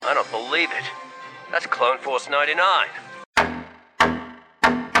cannot believe it. That's Clone Force 99.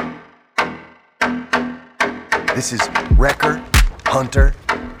 This is Wrecker, Hunter,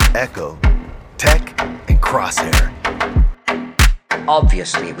 Echo, Tech, and Crosshair.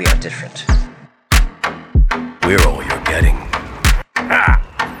 Obviously, we are different. We're all you're getting.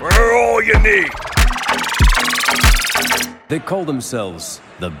 Ha! We're all you need. They call themselves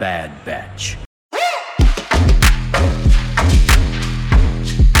the Bad Batch.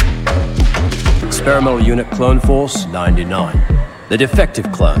 Experimental Unit Clone Force 99. The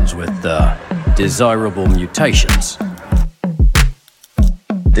defective clones with desirable mutations.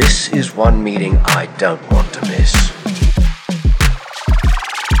 This is one meeting I don't want to miss.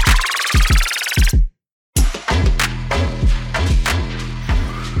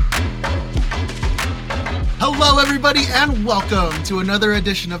 Hello, everybody, and welcome to another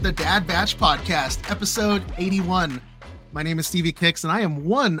edition of the Dad Batch Podcast, episode 81. My name is Stevie Kicks, and I am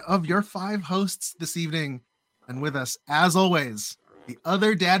one of your 5 hosts this evening. And with us, as always, the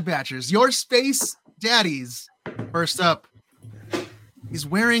other Dad Batchers, your space daddies. First up, he's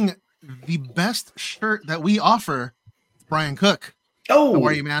wearing the best shirt that we offer, Brian Cook. Oh, how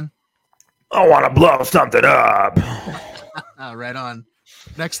are you, man? I want to blow something up. Right on.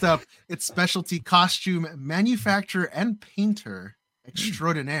 Next up, it's specialty costume manufacturer and painter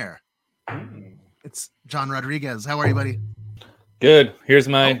extraordinaire. It's John Rodriguez. How are you, buddy? Good. Here's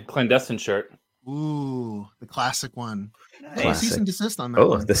my clandestine shirt. Ooh, the classic one. Nice. Hey, cease and desist on that Oh,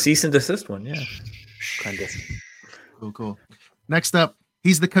 one. the cease and desist one, yeah. Clandestine. Cool. Next up,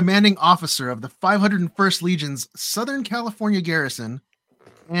 he's the commanding officer of the 501st Legion's Southern California Garrison,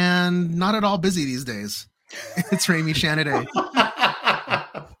 and not at all busy these days. It's Rami Shanaday.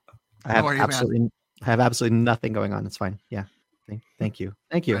 I have absolutely nothing going on. It's fine. Yeah. Thank you.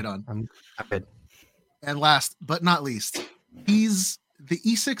 Right on. I'm good. And last but not least, he's the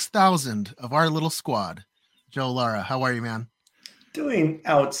E6000 of our little squad. Joe Lara, how are you, man? Doing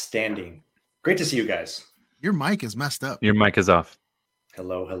outstanding. Great to see you guys. Your mic is messed up. Your mic is off.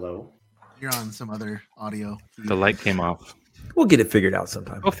 Hello. You're on some other audio feed. The light came off. We'll get it figured out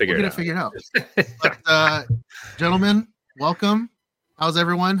sometime. We'll figure it out. Figured out. But, gentlemen, welcome. How's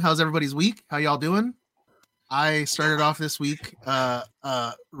everyone? How's everybody's week? How y'all doing? I started off this week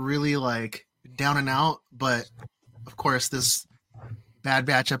really like down and out, but of course this Bad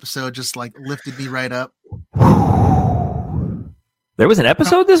Batch episode just like lifted me right up. There was an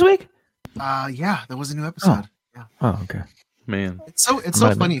episode this week? Yeah, there was a new episode. Yeah. Oh, okay. Man. It's so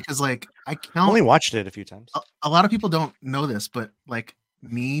funny because like I Only watched it a few times. A lot of people don't know this, but like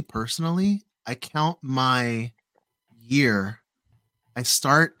me personally, I count my year. I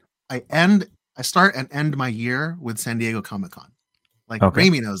start and end my year with San Diego Comic-Con. Like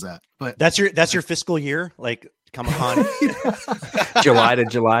Rami knows that, but That's your fiscal year, like Comic-Con. July to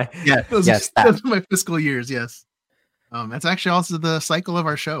July. Yeah, Yes, that's my fiscal years. Yes, that's actually also the cycle of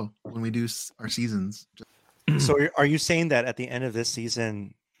our show when we do our seasons. So are you saying that at the end of this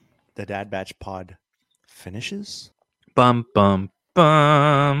season, the Dad Batch pod finishes? Bum, bum,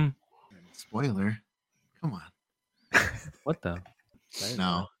 bum. Spoiler. Come on. What the?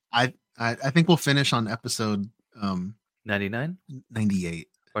 No, I think we'll finish on episode 99 98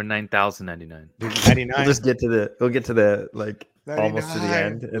 or 9099. 99. We'll get to the like 99. almost to the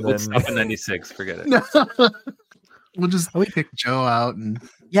end, and We'll then stop at 96. Forget it. No. We'll just pick Joe out and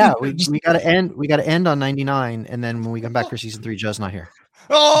Yeah, we gotta end. We gotta end on 99, and then when we come back for season 3, Joe's not here.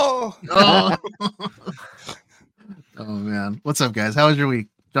 oh man, what's up, guys? How was your week,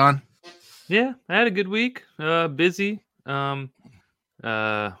 John? Yeah, I had a good week. Busy. I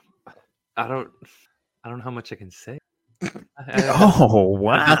don't know how much I can say. oh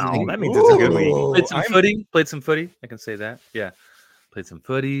wow, that means it's a good week. Played some footy. I can say that. Yeah, played some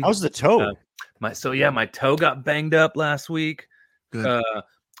footy. How's the toe? My toe got banged up last week. Good.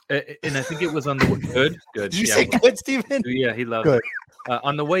 And I think it was on the good. Did you say good, Steven? Yeah, he loved it.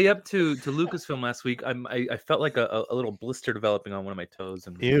 On the way up to Lucasfilm last week, I felt like a little blister developing on one of my toes.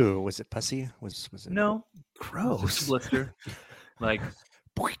 And Ew, was it pussy? Was it? No, Gross. just a blister. Like,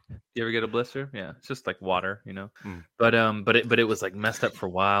 you ever get a blister? Yeah, it's just like water, you know. But it was like messed up for a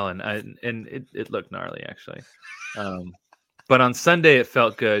while, and it looked gnarly actually. But on Sunday it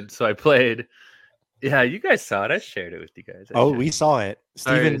felt good, so I played. Yeah, you guys saw it. I shared it with you guys. We saw it.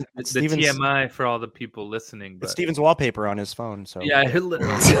 Steven, the TMI for all the people listening. But it's Steven's wallpaper on his phone. So yeah, it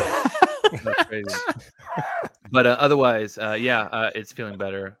literally. That's crazy. But otherwise, it's feeling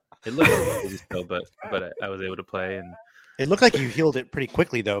better. It looks crazy still, but I was able to play, and it looked like you healed it pretty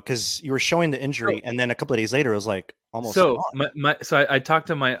quickly though, because you were showing the injury, and then a couple of days later it was like almost. So I talked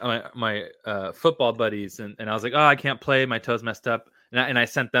to my football buddies, and I was like, oh, I can't play. My toe's messed up. And I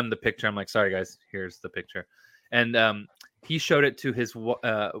sent them the picture. I'm like, sorry guys, here's the picture. And he showed it to his one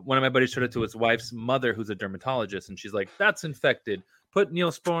of my buddies showed it to his wife's mother, who's a dermatologist, and she's like, that's infected. Put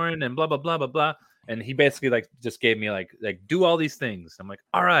Neosporin and blah blah blah blah blah. And he basically like just gave me like do all these things. I'm like,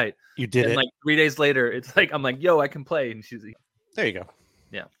 all right, you did and it. Like 3 days later, it's like I'm like, yo, I can play. And she's there. You go.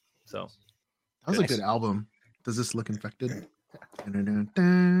 Yeah. So that was a good album. Does this look infected?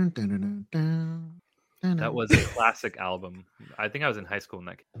 That was a classic album. I think I was in high school when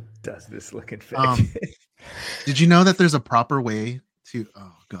that came. Does this look infected? Did you know that there's a proper way to?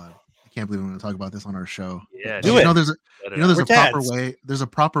 Oh God, I can't believe I'm going to talk about this on our show. Yeah, do it. There's a proper dads. way. There's a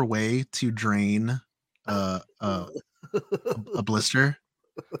proper way to drain a blister.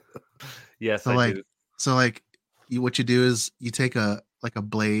 Yes, so I like, do. So like, what you do is you take a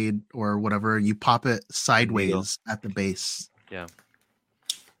blade or whatever, you pop it sideways at the base. Yeah.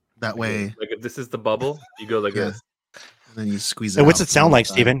 That way, like if this is the bubble, you go like this, and then you squeeze it. And what's it sound like,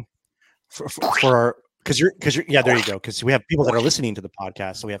 Steven? For because you're yeah, there you go. Because we have people that are listening to the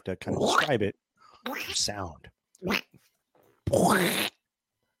podcast, so we have to kind of describe it. Sound.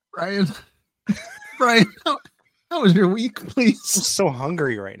 Brian, how was your week, please? I'm so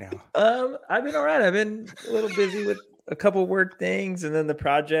hungry right now. I've been all right. I've been a little busy with a couple work things, and then the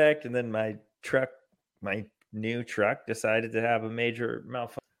project, and then my new truck decided to have a major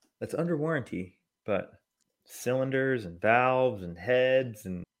malfunction. That's under warranty, but cylinders and valves and heads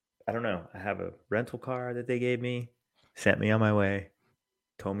and I don't know. I have a rental car that they gave me, sent me on my way,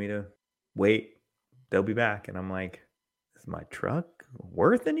 told me to wait. They'll be back, and I'm like, is my truck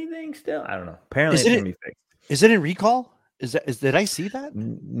worth anything still? I don't know. Apparently, it's gonna be fixed. Is it in recall? Did I see that?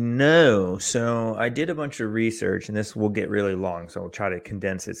 No. So I did a bunch of research, and this will get really long, so I'll try to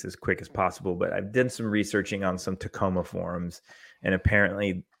condense this as quick as possible. But I've done some researching on some Tacoma forums, and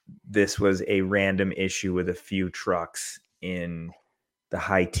apparently this was a random issue with a few trucks in the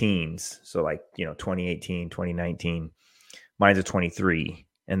high teens. So like, 2018, 2019, mine's a 23,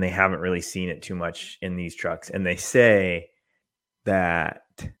 and they haven't really seen it too much in these trucks. And they say that,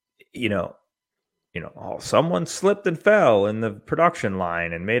 someone slipped and fell in the production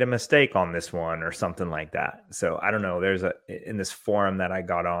line and made a mistake on this one or something like that. So I don't know. There's in this forum that I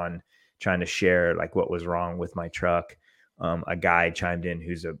got on trying to share like what was wrong with my truck. A guy chimed in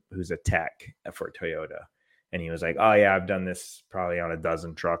who's a tech for Toyota, and he was like, "Oh yeah, I've done this probably on a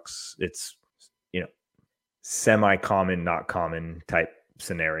dozen trucks. It's semi-common, not common type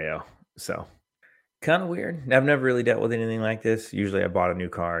scenario." So kind of weird. I've never really dealt with anything like this. Usually I bought a new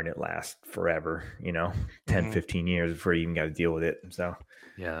car and it lasts forever, 10, 15 years before you even got to deal with it. So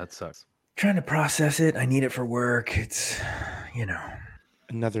yeah, that sucks. Trying to process it. I need it for work. It's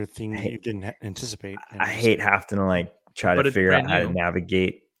another thing that you didn't anticipate. I hate having to try to figure out how to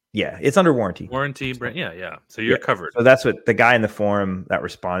navigate. Yeah, it's under warranty. Yeah. So you're covered. So that's what the guy in the forum that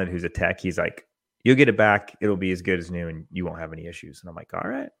responded, who's a tech, he's like, you'll get it back. It'll be as good as new and you won't have any issues. And I'm like, all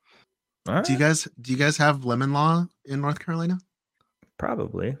right. Do you guys have lemon law in North Carolina?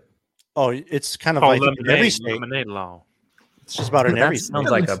 Probably. Oh, it's kind of like in every state. Lemonade law. It's just about in every state.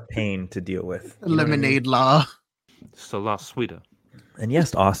 Sounds like a pain to deal with. Lemonade law. It's a lot sweeter. And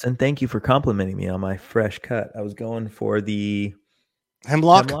yes, Austin, thank you for complimenting me on my fresh cut. I was going for the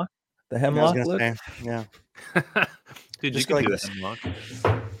hemlock. The hemlock look. Yeah. Dude, you could do the hemlock.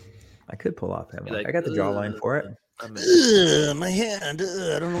 I could pull off hemlock. I got the jawline for it. My hand.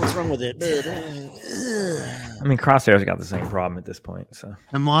 I don't know what's wrong with it. I mean, Crosshair's got the same problem at this point. So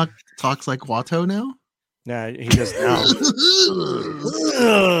Hemlock talks like Watto now. Yeah, he does now.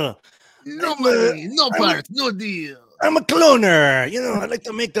 No money, no parts, no deal. I'm a cloner. I like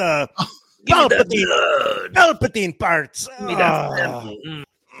to make a Palpatine parts. Now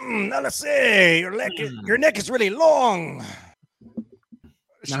let's say your neck is really long.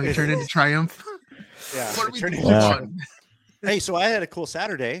 Now he turned into Triumph. Yeah. What are we doing? Hey, so I had a cool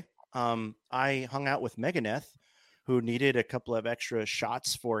Saturday. I hung out with Meganeth, who needed a couple of extra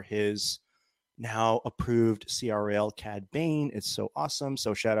shots for his now approved CRL Cad Bane. It's so awesome.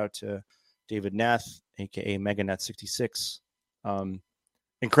 So shout out to David Neth, aka Meganeth66.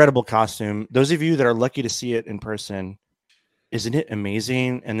 Incredible costume. Those of you that are lucky to see it in person, isn't it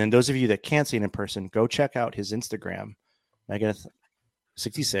amazing? And then those of you that can't see it in person, go check out his Instagram,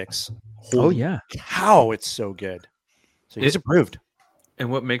 Meganeth66. Oh yeah, cow, it's so good. So he's approved.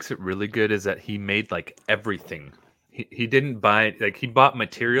 And what makes it really good is that he made everything. He didn't buy he bought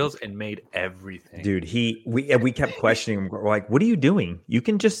materials and made everything. Dude, we kept questioning him. We're like, what are you doing? You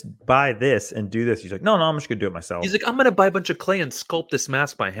can just buy this and do this. He's like, no, I'm just gonna do it myself. He's like, I'm gonna buy a bunch of clay and sculpt this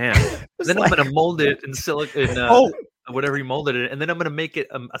mask by hand. Then I'm gonna mold it in silicone, whatever he molded it, and then I'm gonna make it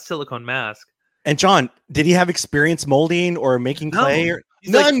a silicone mask. And John, did he have experience molding or making clay? No. Or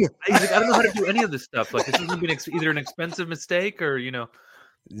He's none. He's like, I don't know how to do any of this stuff. Like, this has been either an expensive mistake or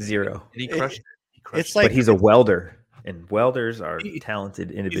Zero. And he crushed it. It's like but he's a welder, and welders are talented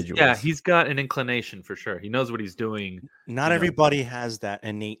individuals. He's got an inclination for sure. He knows what he's doing. not everybody has that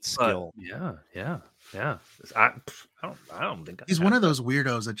innate skill. Yeah. I don't think He's one of those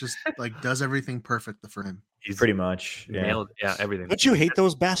weirdos that just like does everything perfect for him. He's pretty much. Yeah. nailed. Yeah, everything. Don't you hate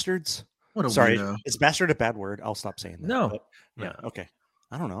those bastards? What a Sorry, weirdo. is bastard a bad word? I'll stop saying that. No. but- yeah. Okay.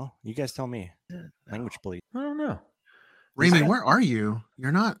 I don't know. You guys tell me. Language, please. I don't know. Remy, where are you?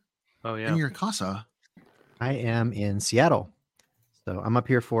 You're not Oh yeah. in your casa. I am in Seattle, so I'm up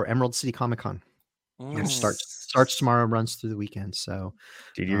here for Emerald City Comic Con. It starts tomorrow, runs through the weekend. So,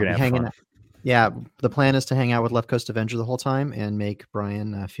 Dude, you're gonna be have hanging fun. out. Yeah, the plan is to hang out with Left Coast Avenger the whole time and make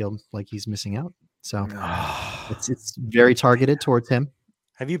Brian feel like he's missing out. So it's very targeted towards him.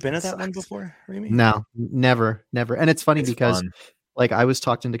 Have you been at that one before, Remy? No, never. And it's funny It's because fun. like I was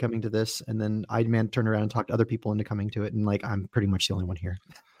talked into coming to this, and then I turned around and talked other people into coming to it, and like I'm pretty much the only one here.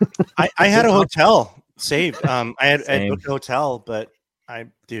 I had a hotel saved. I had Same. booked a hotel, but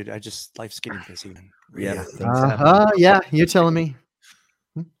life's getting busy. Yeah. things happen. Yeah, you're telling me.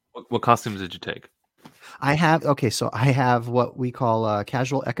 What costumes did you take? I have what we call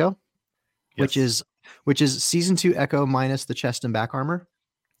casual Echo, which is season 2 Echo minus the chest and back armor.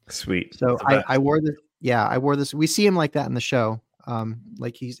 Sweet. So I wore this. Yeah, I wore this. We see him like that in the show.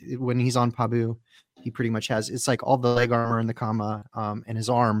 Like when he's on Pabu, he pretty much has it's like all the leg armor and the comma, and his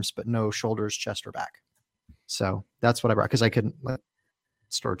arms, but no shoulders, chest, or back. So that's what I brought because I couldn't.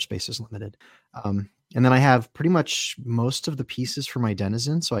 Storage space is limited. And then I have pretty much most of the pieces for my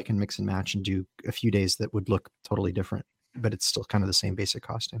denizen, so I can mix and match and do a few days that would look totally different, but it's still kind of the same basic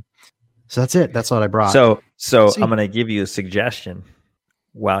costume. So that's it. That's what I brought. So See. I'm gonna give you a suggestion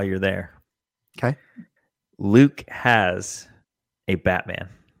while you're there. Okay. Luke has a Batman.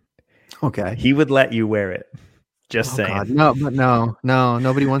 Okay. He would let you wear it. Just saying. God. No,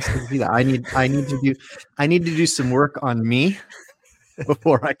 nobody wants to do that. I need to do some work on me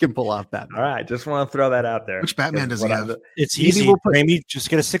before I can pull off Batman. All right, just want to throw that out there. Which Batman does he have? It's Maybe easy. we'll put- Remy, just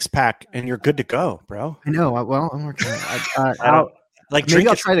get a 6-pack and you're good to go, bro. I know. Well, I'm working on it. Like Maybe drink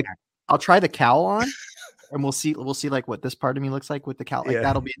I'll a I'll try the cowl on, and we'll see like what this part of me looks like with the cowl. Like Yeah.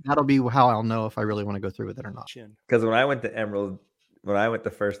 that'll be how I'll know if I really want to go through with it or not. Because when I went to Emerald, when I went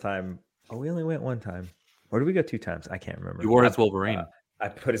the first time, we only went one time. Or did we go 2 times? I can't remember. You wore his Wolverine. I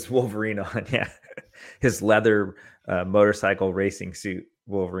put his Wolverine on. Yeah, his leather motorcycle racing suit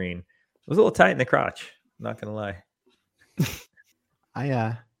Wolverine. It was a little tight in the crotch. I'm not gonna lie.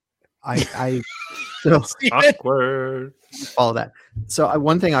 I so Awkward. follow that. So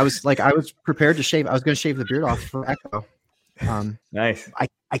one thing I was prepared to shave. I was going to shave the beard off for Echo. Nice.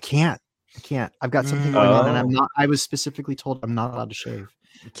 I can't. I've got something going on, and I'm not. I was specifically told I'm not allowed to shave.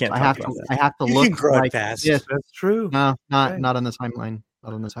 You can't. I talk have about to. that. I have to You look can grow it like fast. this. That's true. No, not Okay. not on the timeline.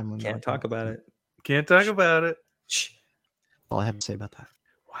 Not on the timeline. Can't talk about it. Can't talk about it. Shh. That's all I have to say about that.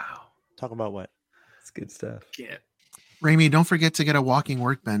 Wow. Talk about what? It's good stuff. Can't. Remy, don't forget to get a walking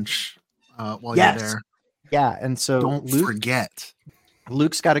workbench while Yes. you're there. Yeah, and so Don't forget.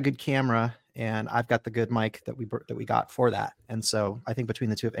 Luke's got a good camera, and I've got the good mic that we got for that. And so I think between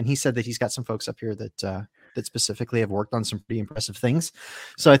the two of, and he said that he's got some folks up here that that specifically have worked on some pretty impressive things.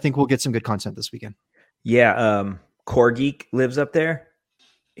 So I think we'll get some good content this weekend. Yeah. Core Geek lives up there.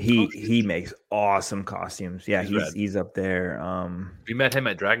 He makes awesome costumes. Yeah, he's up there. We met him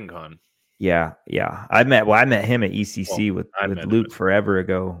at Dragon Con. Yeah. I met him at ECC with met him Luke at- forever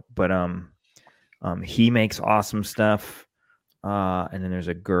ago. But he makes awesome stuff. And then there's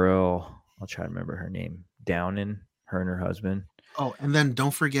a girl. I'll try to remember her name. Downin, her and her husband. Oh, and then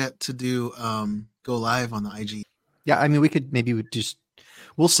don't forget to do go live on the IG. Yeah, I mean, we'll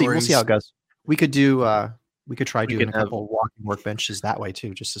see Stories. how it goes. We could try doing can a couple walking workbenches that way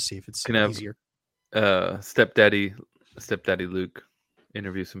too, just to see if it's Can have- easier. Stepdaddy Luke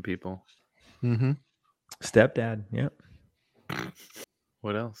interview some people. Mm-hmm. Stepdad. Yep.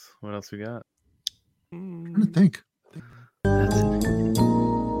 What else? What else we got? I'm trying to think.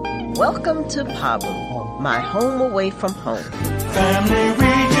 Welcome to Pabu, my home away from home. Family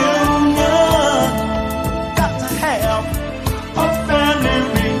reunion. Got to have a family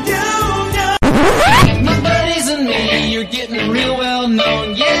reunion. My buddies and me, you're getting real well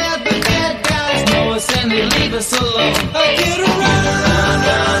known. Yeah, the bad guys know us and they leave us alone. I get around,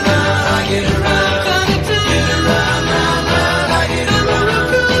 I get around. Get around, I get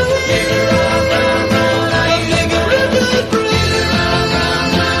around. Get around, I make a real good break.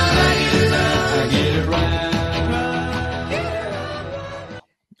 I get around.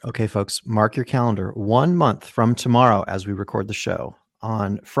 Okay, folks, mark your calendar 1 month from tomorrow as we record the show.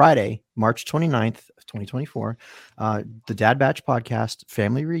 On Friday, March 29th of 2024, the Dad Batch Podcast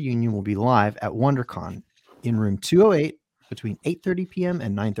Family Reunion will be live at WonderCon in room 208 between 8:30 p.m.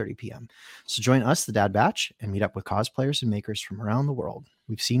 and 9:30 p.m. So join us, the Dad Batch, and meet up with cosplayers and makers from around the world.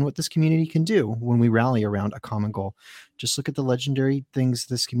 We've seen what this community can do when we rally around a common goal. Just look at the legendary things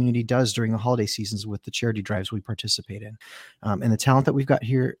this community does during the holiday seasons with the charity drives we participate in. And the talent that we've got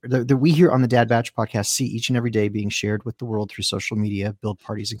here, that we here on the Dad Batch Podcast see each and every day being shared with the world through social media, build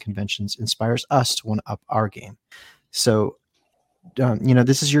parties and conventions, inspires us to want to up our game. So,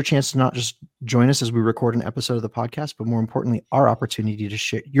 this is your chance to not just join us as we record an episode of the podcast, but more importantly, your opportunity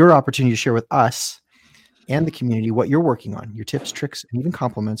to share with us and the community what you're working on, your tips, tricks, and even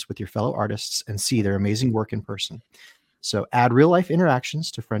compliments with your fellow artists, and see their amazing work in person. So add real life interactions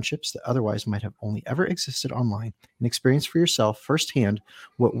to friendships that otherwise might have only ever existed online, and experience for yourself firsthand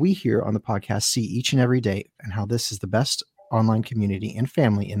what we here on the podcast see each and every day, and how this is the best online community and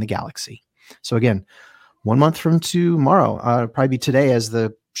family in the galaxy. So again, 1 month from tomorrow, probably be today as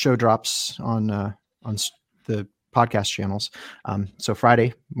the show drops on the podcast channels. So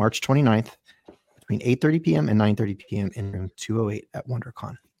Friday, March 29th, between 8:30 p.m. and 9:30 p.m. in room 208 at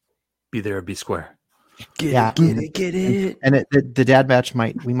WonderCon. Be there or be square. Get it. And the Dad Batch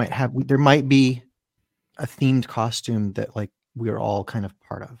there might be a themed costume that like we are all kind of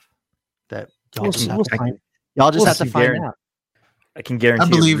part of. That y'all just have to find out. I can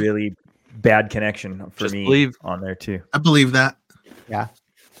guarantee a really bad connection for Just me believe. on there too. I believe that. Yeah,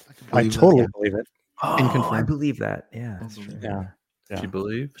 I totally believe it. Oh, I believe that. Yeah, that's true. Yeah. Do you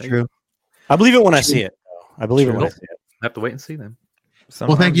believe? True. I believe it when I see it. I believe it when I see it. Have to wait and see then.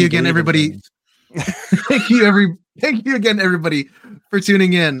 Well, thank you again, everybody. Thank you again, everybody, for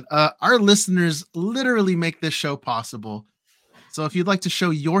tuning in. Our listeners literally make this show possible. So if you'd like to show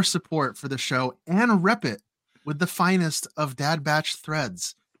your support for the show and rep it with the finest of Dad Batch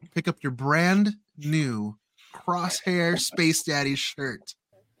threads, pick up your brand new Crosshair Space Daddy shirt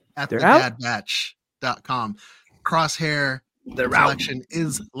at thedadbatch.com. Crosshair collection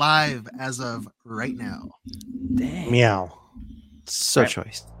is live as of right now. Dang. Meow. So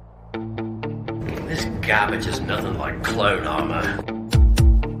choice. This garbage is nothing like clone armor.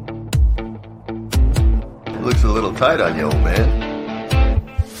 Looks a little tight on you, old man.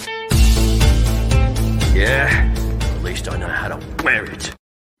 Yeah, at least I know how to wear it.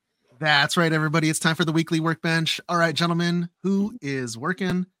 That's right, everybody. It's time for the weekly workbench. All right, gentlemen, who is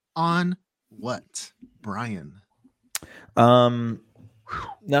working on what? Brian.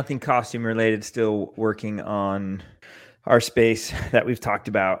 Nothing costume related. Still working on our space that we've talked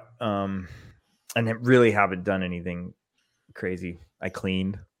about. And I really haven't done anything crazy. I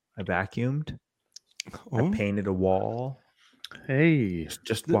cleaned, I vacuumed, I painted a wall. Hey,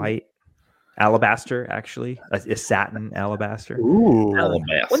 just white alabaster, actually, a satin alabaster. Ooh,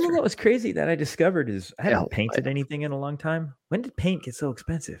 alabaster. One thing that was crazy that I discovered is I hadn't painted anything in a long time. When did paint get so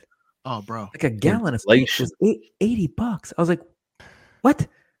expensive? Oh, bro. Like a gallon of paint was $80. I was like, what?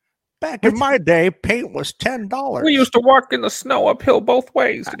 Back in my day, paint was $10. We used to walk in the snow uphill both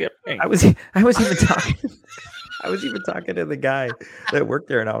ways to get paint. I was even talking. I was even talking to the guy that worked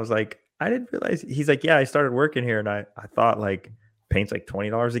there, and I was like, I didn't realize. He's like, yeah, I started working here, and I thought like paint's like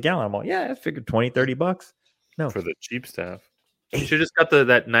 $20 a gallon. I'm like, yeah, I figured $20-$30. No, for the cheap stuff. You should just got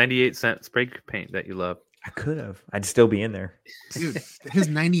that 98-cent spray paint that you love. I could have. I'd still be in there. Dude, his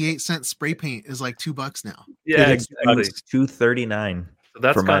 98-cent spray paint is like $2 now. Yeah, dude, exactly. It's $2.39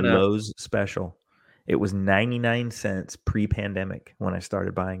 that's for my Lowe's special. It was 99 cents pre-pandemic when I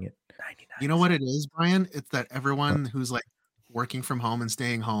started buying it. 99. You know what it is, Brian? It's that everyone who's like working from home and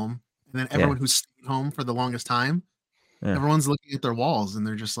staying home, and then everyone who's stayed home for the longest time, everyone's looking at their walls and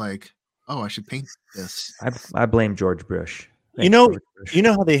they're just like, "Oh, I should paint this." I blame George Bush. You know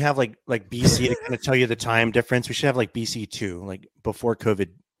how they have like BC to kind of tell you the time difference. We should have like BC2, like before COVID,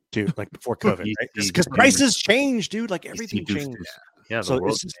 dude, like before COVID, right? Because prices change, dude. Like everything changed. Yeah. So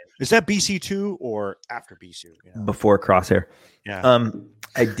is that BC2 or after BC? You know? Before Crosshair. Yeah.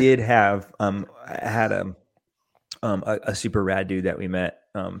 I did have I had a super rad dude that we met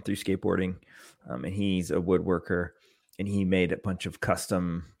through skateboarding, and he's a woodworker, and he made a bunch of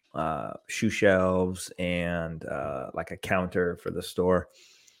custom shoe shelves and like a counter for the store,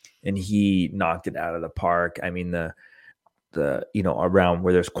 and he knocked it out of the park. I mean, the around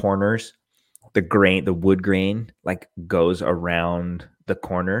where there's corners, the wood grain like goes around the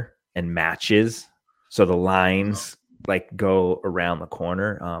corner and matches, so the lines like go around the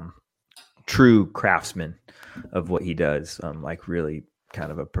corner. True craftsman of what he does, like really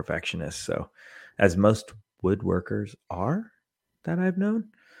kind of a perfectionist. So as most woodworkers are that I've known.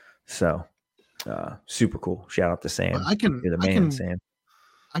 So super cool. Shout out to Sam. Well, I can- You're the I man, can- Sam.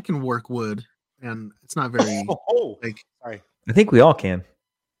 I can work wood, and it's not very like. Sorry. I think we all can.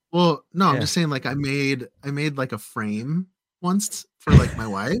 Well, no, I'm Yeah. just saying. Like, I made like a frame once for like my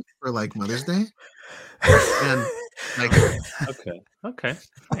wife for like Mother's Day, and like Okay.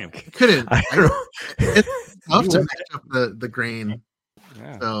 couldn't. I don't know. It's tough to You match up the grain.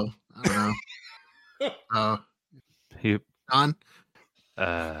 Yeah. So I don't know. You Don,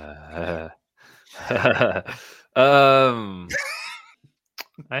 I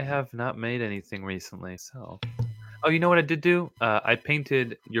have not made anything recently, so. Oh, you know what I did do? I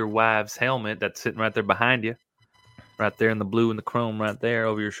painted your wife's helmet that's sitting right there behind you, right there in the blue and the chrome, right there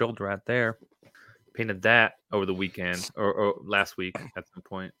over your shoulder, right there. Painted that over the weekend or last week at some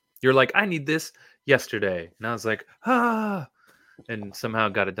point. You're like, I need this yesterday, and I was like, and somehow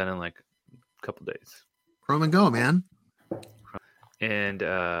got it done in like a couple days. chrome and go, man. And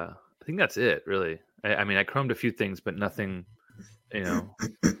I think that's it, really. I mean, I chromed a few things, but nothing. That's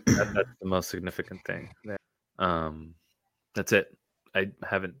the most significant thing. That's it. I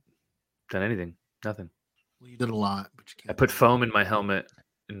haven't done anything. Nothing. Well, you did a lot, but you I can't. put foam in my helmet,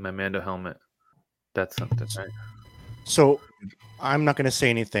 in my Mando helmet. That's something, right? So I'm not going to say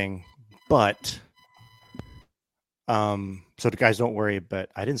anything, but so the guys don't worry. But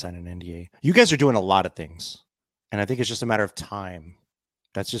I didn't sign an NDA. You guys are doing a lot of things, and I think it's just a matter of time.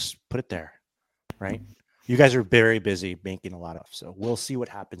 That's just put it there, right? You guys are very busy making a lot of. So we'll see what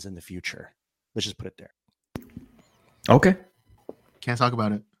happens in the future. Let's just put it there. Okay. Can't talk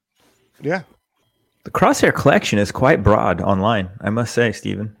about it. Yeah. The Crosshair collection is quite broad online, I must say,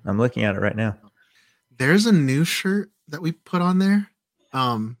 Steven. I'm looking at it right now. There's a new shirt that we put on there.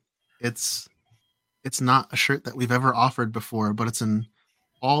 It's not a shirt that we've ever offered before, but it's an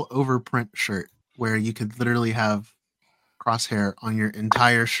all over print shirt where you could literally have Crosshair on your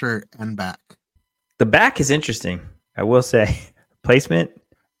entire shirt and back. The back is interesting, I will say. Placement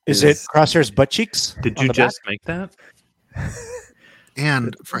Is it Crosshair's butt cheeks? Did on you the just back? make that?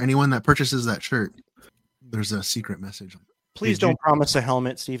 And for anyone that purchases that shirt, there's a secret message on it. Please don't promise a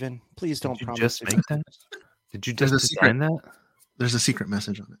helmet, Steven. Please don't Did you promise. just it. make that? Did you There's just a secret. design that? There's a secret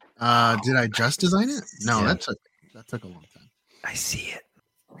message on it. Did I just design it? No, Yeah. that took a long time. I see it.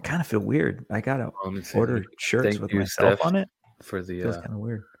 I kind of feel weird. I gotta Let me see. order shirts Thank with you, myself Steph, on it. for the. Feels kind of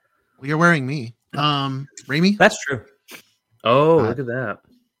weird. Well, you're wearing me. Raimi? That's true. Oh, look at that!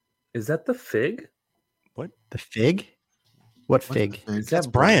 Is that the fig? The fig? What What's fig? the fig? That's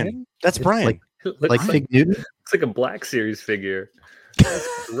Brian. That's It's Brian. Like Fig Newton? It's like a Black Series figure. That's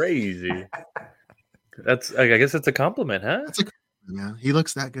crazy. That's. I guess it's a compliment, huh? That's a man. He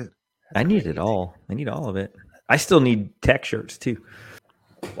looks that good. I need it all. I need all of it. I still need tech shirts too.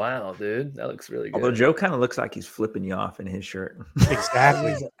 Wow, dude, that looks really good. Although Joe kind of looks like he's flipping you off in his shirt.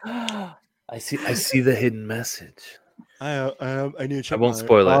 Exactly. I see the hidden message. I need to check. won't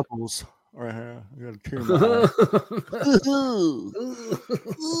spoil it. it. Right here. I got a tear in my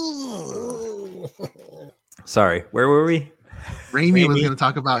eye. Sorry, where were we? Raimi was going to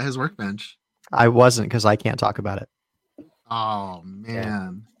talk about his workbench. I wasn't because I can't talk about it. Oh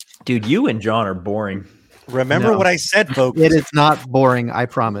man, Dude, you and John are boring. Remember No. what I said, folks. It is not boring. I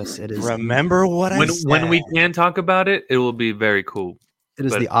promise. It is. Remember what I said. When we can talk about it, it will be very cool. It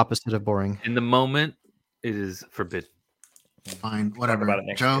is but- the opposite of boring. In the moment, it is forbidden. fine, whatever. about it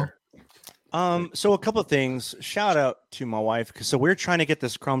next Joe, year. So a couple of things. Shout out to my wife because so we're trying to get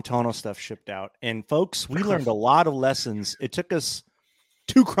this Chrome Tono stuff shipped out, and folks, we learned a lot of lessons. It took us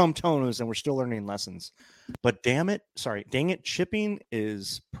 2 Chrome Tonos, and we're still learning lessons. But dang it, shipping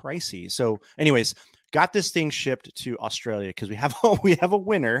is pricey. So, anyways, got this thing shipped to Australia because we have a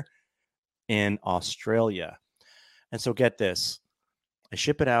winner in Australia, and so get this, I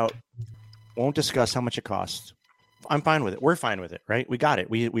ship it out. Won't discuss how much it costs. I'm fine with it. We're fine with it, right? We got it.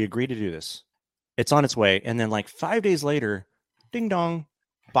 We agreed to do this. It's on its way. And then like 5 days later, ding dong,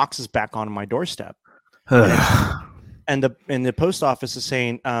 box is back on my doorstep. And the post office is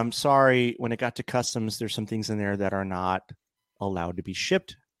saying, sorry, when it got to customs, there's some things in there that are not allowed to be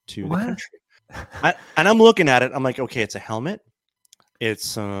shipped to the country. And I'm looking at it. I'm like, okay, it's a helmet. It's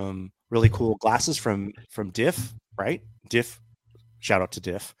some really cool glasses from Diff, right? Diff. Shout out to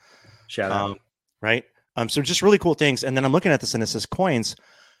Diff. Shout out. Right? So just really cool things. And then I'm looking at this and it says coins.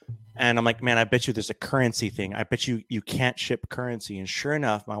 And I'm like, man, I bet you there's a currency thing. I bet you can't ship currency. And sure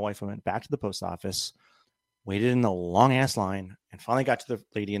enough, my wife went back to the post office, waited in a long ass line, and finally got to the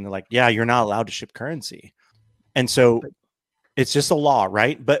lady. And they're like, yeah, you're not allowed to ship currency. And so it's just a law,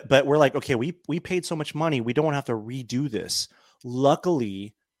 right? But we're like, okay, we paid so much money, we don't have to redo this.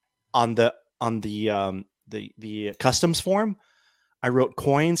 Luckily, on the customs form, I wrote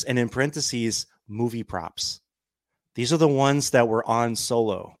coins and in parentheses movie props. These are the ones that were on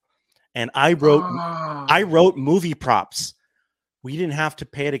Solo. And I wrote movie props. We didn't have to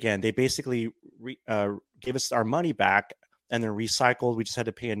pay it again. They basically gave us our money back and then recycled. We just had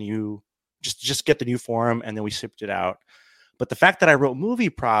to pay a new, just get the new form, and then we shipped it out. But the fact that I wrote movie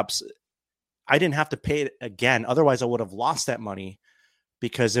props, I didn't have to pay it again. Otherwise, I would have lost that money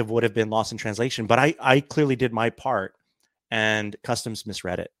because it would have been lost in translation. But I clearly did my part, and customs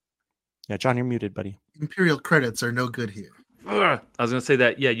misread it. Yeah, John, you're muted, buddy. Imperial credits are no good here. I was gonna say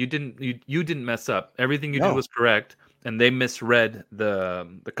that. Yeah, you didn't mess up. Everything you did was correct, and they misread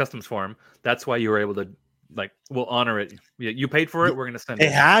the customs form. That's why you were able to we'll honor it. You paid for it. We're gonna send it. They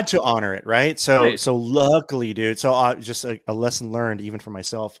had to honor it, right? So luckily, dude. So just a lesson learned, even for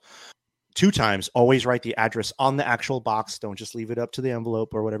myself. 2 times, always write the address on the actual box. Don't just leave it up to the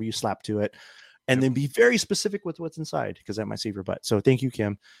envelope or whatever you slap to it. And then be very specific with what's inside, because that might save your butt. So thank you,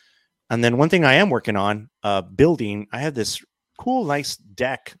 Kim. And then one thing I am working on, building, I have this cool, nice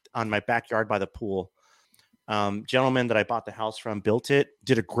deck on my backyard by the pool. Gentleman that I bought the house from built it,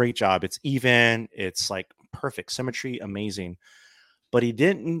 did a great job. It's even, it's like perfect symmetry, amazing. But he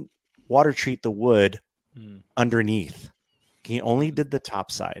didn't water treat the wood underneath. He only did the top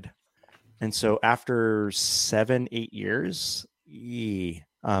side. And so after 7-8 years,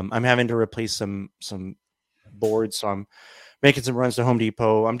 I'm having to replace some boards. So I'm making some runs to Home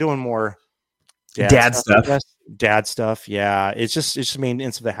Depot. I'm doing more dad stuff. Yeah. It's just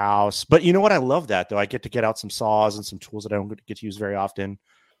maintenance of the house. But you know what? I love that though. I get to get out some saws and some tools that I don't get to use very often.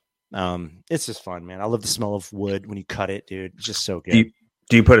 It's just fun, man. I love the smell of wood when you cut it, dude. It's just so good.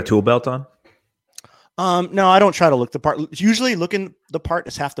 Do you put a tool belt on? No, I don't try to look the part. Usually looking the part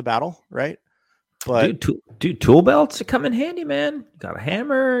is half the battle, right? But dude, tool belts come in handy, man. You got a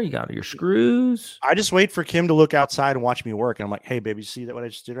hammer, you got your screws. I just wait for Kim to look outside and watch me work. And I'm like, hey, baby, you see that what I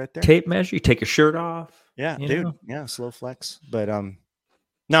just did right there? Tape measure, you take your shirt off. Yeah, dude. Know? Yeah, slow flex. But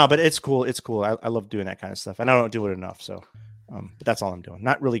no, but it's cool. It's cool. I love doing that kind of stuff. And I don't do it enough. So but that's all I'm doing.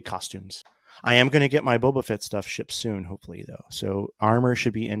 Not really costumes. I am going to get my Boba Fett stuff shipped soon, hopefully, though. So armor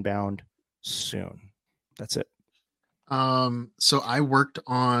should be inbound soon. That's it. So I worked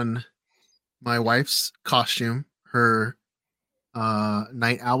on my wife's costume, her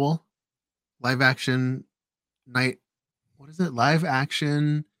night owl, live action night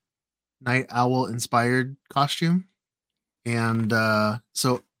owl inspired costume. And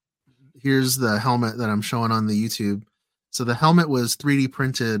so here's the helmet that I'm showing on the YouTube. So the helmet was 3D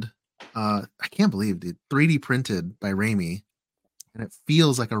printed. I can't believe, dude, 3D printed by Raimi, and it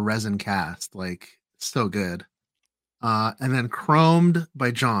feels like a resin cast, like so good. And then chromed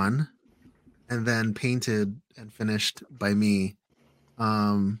by John, and then painted and finished by me.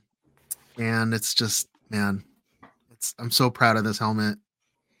 And it's just, man, I'm so proud of this helmet.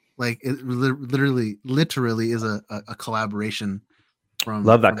 Like it literally is a collaboration from.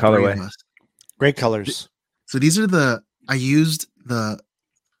 Love that colorway. Great colors. So these are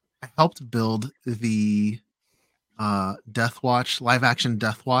I helped build the Death Watch, live action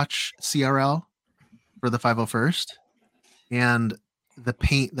Death Watch CRL for the 501st. And the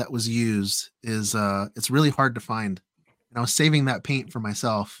paint that was used is it's really hard to find. And I was saving that paint for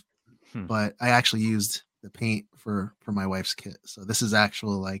myself, but I actually used the paint for my wife's kit. So this is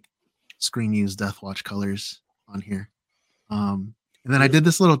actual like screen used Death Watch colors on here. And then I did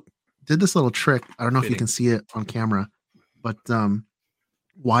this little trick. I don't know if you can see it on camera, but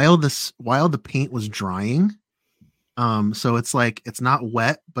while the paint was drying, so it's like it's not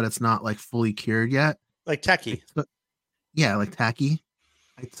wet, but it's not like fully cured yet. Like tacky. Yeah, like tacky.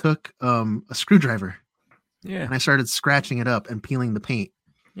 I took a screwdriver. Yeah. And I started scratching it up and peeling the paint.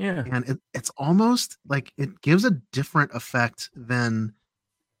 Yeah. And it's almost like it gives a different effect than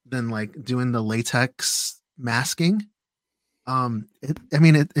like doing the latex masking.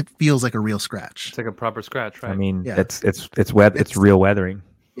 It feels like a real scratch. It's like a proper scratch, right? I mean, yeah. It's real weathering.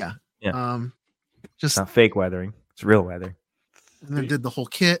 Yeah. Yeah. Just it's not fake weathering. It's real weathering. And then did the whole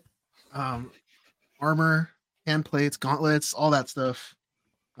kit, armor, hand plates, gauntlets, all that stuff.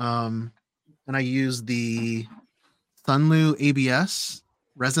 And I used the Sunlu ABS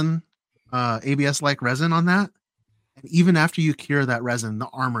resin, ABS like resin on that. And even after you cure that resin, the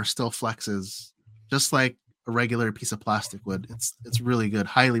armor still flexes just like a regular piece of plastic would. It's really good.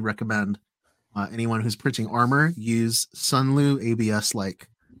 Highly recommend anyone who's printing armor use Sunlu ABS like.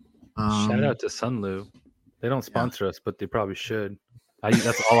 Shout out to Sunlu. They don't sponsor us, but they probably should.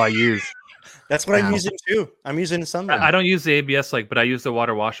 That's all I use. That's what I'm using too. I'm using Sunlu. I don't use the ABS like, but I use the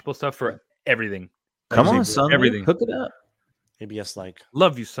water washable stuff for everything. Come on, Sunlu. Everything. Hook it up. ABS like.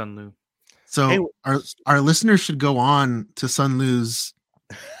 Love you, Sunlu. So Hey, our listeners should go on to Sunlu's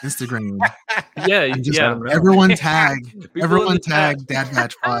Instagram. Yeah, and just yeah. everyone tag People in the chat. Dad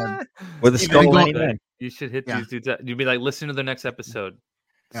Batch Pod. With a You skull gotta go- 99. You should hit Yeah. these dudes. You'd be like, listen to the next episode,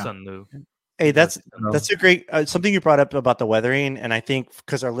 Yeah. Sunlu. Hey, that's No. a great something you brought up about the weathering, and I think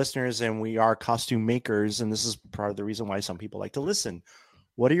because our listeners and we are costume makers, and this is part of the reason why some people like to listen.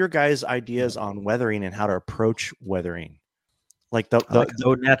 What are your guys' ideas on weathering and how to approach weathering? Like the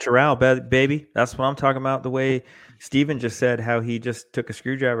Au natural, baby. That's what I'm talking about. The way Steven just said how he just took a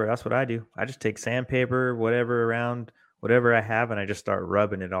screwdriver. That's what I do. I just take sandpaper, whatever around, whatever I have, and I just start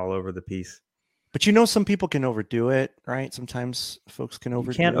rubbing it all over the piece. But you know, some people can overdo it, right? Sometimes folks can You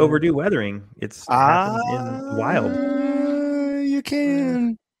overdo. can't it. overdo weathering. It's happens in the wild. You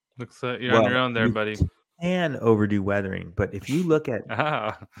can. Looks like you're on your own there, you buddy. can overdo weathering, but if you look at Made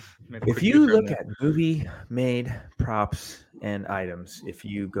a if quick you U-turn look there. at movie made props and items, if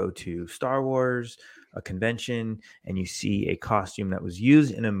you go to Star Wars, a convention, and you see a costume that was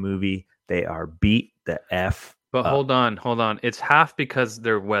used in a movie, they are beat the F. But up. hold on. It's half because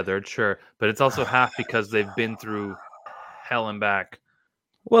they're weathered, sure, but it's also half because they've been through hell and back.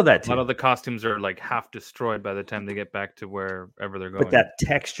 Well, that A lot too. of the costumes are like half destroyed by the time they get back to wherever they're going. But that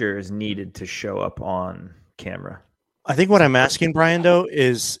texture is needed to show up on camera. I think what I'm asking, Brian, though,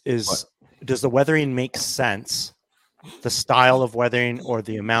 is does the weathering make sense? The style of weathering, or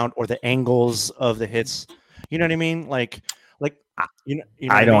the amount, or the angles of the hits. You know what I mean? Like you know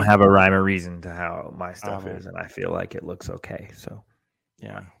I what don't mean? have a rhyme or reason to how my stuff man. is, and I feel like it looks okay. So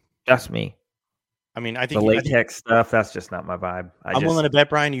Yeah. that's me. I mean, I The think latex stuff, that's just not my vibe. I'm willing to bet,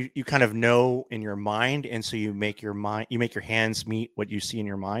 Brian, you kind of know in your mind, and so you make your hands meet what you see in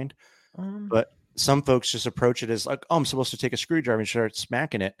your mind. But some folks just approach it as like, oh, I'm supposed to take a screwdriver and start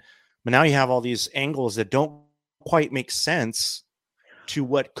smacking it. But now you have all these angles that don't quite make sense to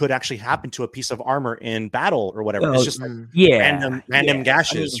what could actually happen to a piece of armor in battle or whatever. It's just like random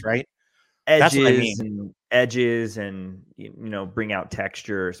gashes, right? That's what I mean. Edges and bring out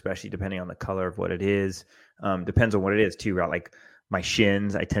texture, especially depending on the color of what it is. Depends on what it is too, right? Like my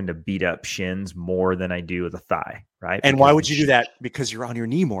shins, I tend to beat up shins more than I do the thigh, right? And why would you do that? Because you're on your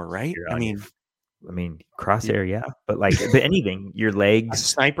knee more, right? I mean, crosshair, yeah, but anything, your legs, a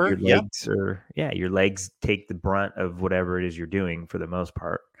sniper, your legs, your legs take the brunt of whatever it is you're doing for the most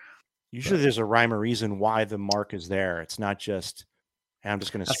part. Usually, there's a rhyme or reason why the mark is there. It's not just, hey, I'm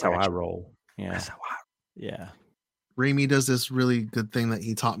just going to. That's how I roll. Yeah, that's how I. Yeah. Raimi does this really good thing that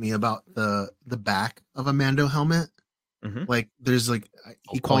he taught me about the back of a Mando helmet. Mm-hmm. Like there's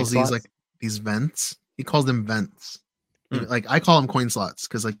he calls these these vents. He calls them vents. Like I call them coin slots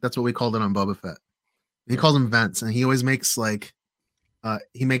because that's what we called it on Boba Fett. He calls them vents, and he always makes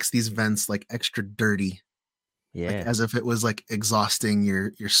he makes these vents extra dirty. Yeah, as if it was exhausting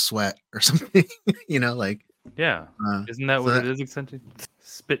your sweat or something. Yeah, isn't that what it is? Essentially,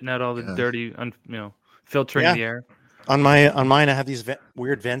 spitting out all the dirty, filtering the air. On mine, I have these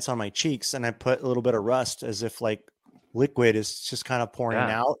weird vents on my cheeks, and I put a little bit of rust as if liquid is just kind of pouring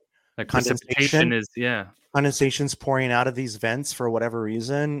out. Like precipitation is condensation's pouring out of these vents for whatever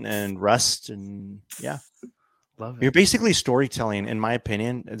reason, and rust, and love it. You're basically storytelling, in my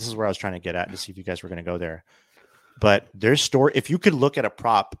opinion. This is where I was trying to get at to see if you guys were going to go there. But there's story. If you could look at a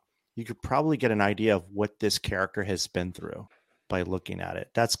prop, you could probably get an idea of what this character has been through by looking at it.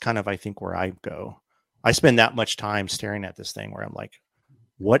 That's kind of, I think, where I go. I spend that much time staring at this thing where I'm like,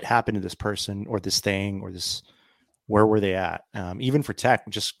 what happened to this person or this thing or this, where were they at? Even for tech,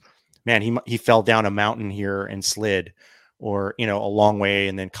 just, man, he fell down a mountain here and slid, or, a long way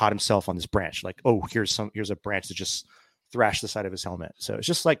and then caught himself on this branch. Like, oh, here's a branch that just thrashed the side of his helmet. So it's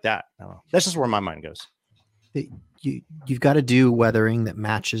just like that. I don't know. That's just where my mind goes. You've got to do weathering that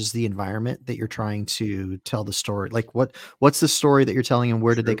matches the environment that you're trying to tell the story. Like what's the story that you're telling, and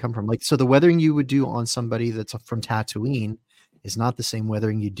where did they come from? So the weathering you would do on somebody that's from Tatooine is not the same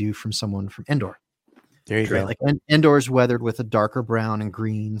weathering you do from someone from Endor. There you go. Like Endor's weathered with a darker brown and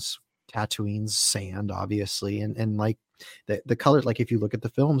greens. Tatooine's sand, obviously, and the colors. Like if you look at the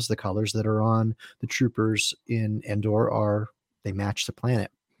films, the colors that are on the troopers in Endor they match the planet.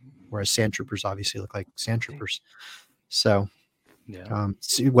 Whereas sand troopers obviously look like sand troopers. So,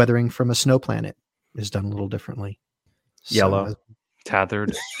 weathering from a snow planet is done a little differently. Yellow,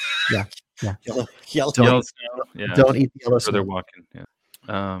 tethered. Yeah. Yellow. Don't eat the yellow where they're snow. walking.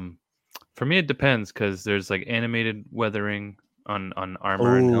 Yeah. For me, it depends because there's animated weathering on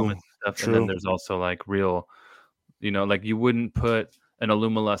armor and helmets and stuff, and then there's also real, you wouldn't put an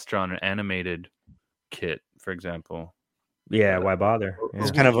Alumalustra on an animated kit, for example. Yeah, why bother? It's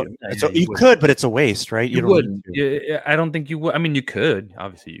Yeah. kind of Yeah, you could, but it's a waste, right? You don't need wouldn't. to. Yeah, I don't think you would. I mean, you could.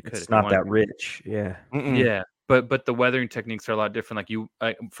 Obviously, you could. It's if you not wanted that to. rich. Yeah. Yeah, but the weathering techniques are a lot different.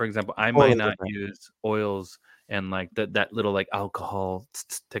 Like for example, I Totally might not different. use oils and like that little like alcohol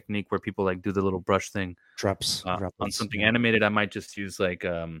technique where people like do the little brush thing. Drops On droplets, something yeah. animated, I might just use like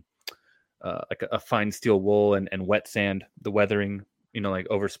a fine steel wool and wet sand, the weathering, like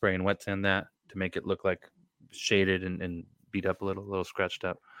overspray and wet sand that to make it look like shaded and beat up a little scratched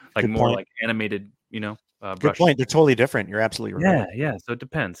up, like Good more point. like animated, Good brush. point. They're totally different. You're absolutely right. Yeah. So it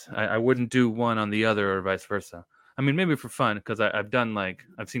depends. I wouldn't do one on the other or vice versa. I mean, maybe for fun, because I've done like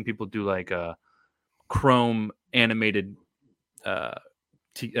I've seen people do like chrome animated clones,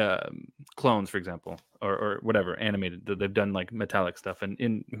 for example, or whatever animated. They've done like metallic stuff,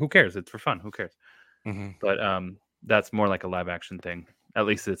 and who cares? It's for fun. Who cares? Mhm. But that's more like a live action thing. At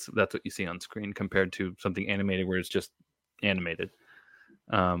least that's what you see on screen compared to something animated where it's just animated.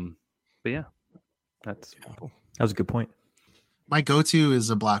 But yeah, that's cool. That was a good point. My go-to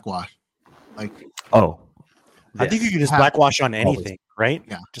is a black wash. Like, Oh, I think you can just black wash on anything, right?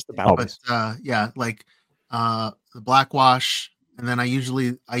 Yeah, just about. But like the black wash, and then I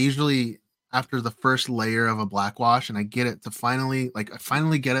usually after the first layer of a black wash, and I get it to finally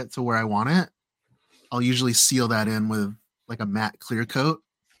get it to where I want it, I'll usually seal that in with like a matte clear coat,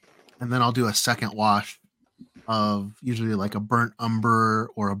 and then I'll do a second wash of usually like a burnt umber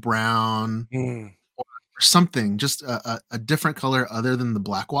or a brown or something, just a different color other than the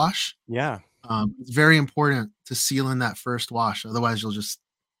black wash. Yeah. It's very important to seal in that first wash, otherwise you'll just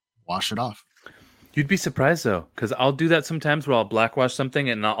wash it off. You'd be surprised though, because I'll do that sometimes where I'll black wash something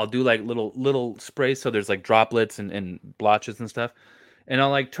and I'll do like little sprays, so there's like droplets and blotches and stuff, and I'll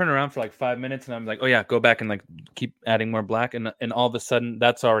like turn around for like 5 minutes and I'm like, oh yeah, go back and like keep adding more black, and all of a sudden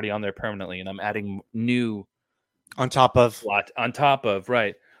that's already on there permanently, and I'm adding new on top of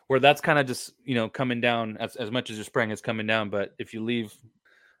right, where that's kind of just coming down as much as you're spraying, it's coming down. But if you leave,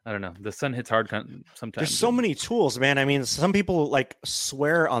 I don't know, the sun hits hard sometimes. There's so many tools, man. I mean, some people like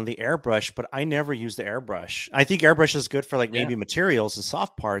swear on the airbrush, but I never use the airbrush. I think airbrush is good for like maybe materials and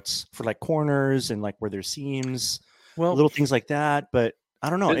soft parts for like corners and like where there's seams, little things like that. But I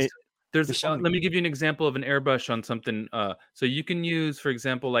don't know. Let me give you an example of an airbrush on something. So you can use, for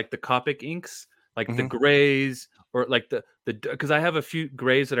example, like the Copic inks, like the grays, or like the because I have a few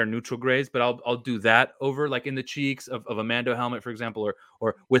grays that are neutral grays, but I'll do that over like in the cheeks of a Mando helmet, for example,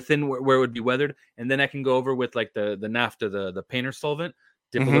 or within where it would be weathered, and then I can go over with like the naphtha, the painter solvent,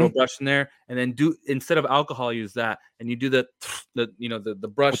 dip a little brush in there, and then do, instead of alcohol, use that, and you do the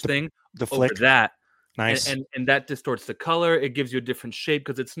brush thing, the flick. over that. Nice. And that distorts the color. It gives you a different shape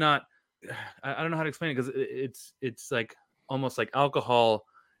because it's not. I don't know how to explain it, because it's like almost like alcohol.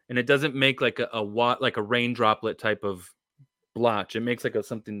 And it doesn't make like a rain droplet type of blotch. It makes like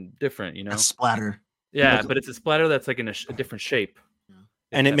something different, A splatter. Yeah, but it's a splatter that's like in a different shape.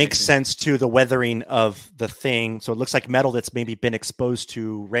 And it makes sense to the weathering of the thing. So it looks like metal that's maybe been exposed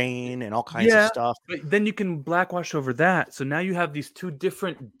to rain and all kinds of stuff. But then you can black wash over that. So now you have these two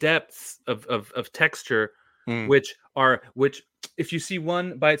different depths of texture, which if you see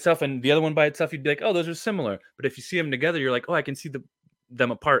one by itself and the other one by itself, you'd be like, oh, those are similar. But if you see them together, you're like, oh, I can see them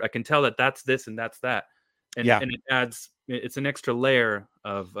apart. I can tell that that's this and that's that, and it adds, it's an extra layer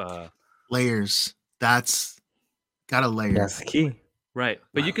of layers. That's got a layer. That's the key, right?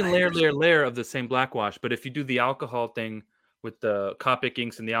 But you can layer of the same black wash. But if you do the alcohol thing with the Copic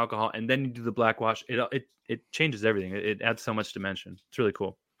inks and the alcohol, and then you do the black wash, it changes everything. It adds so much dimension. It's really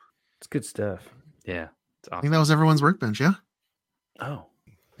cool. It's good stuff. Yeah, it's awesome. I think that was everyone's workbench. Yeah. Oh.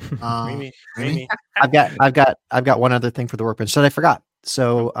 Maybe. I've got one other thing for the workbench that I forgot.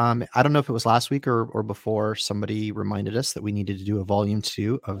 So I don't know if it was last week or before, somebody reminded us that we needed to do a volume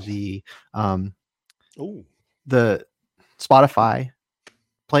 2 of the Spotify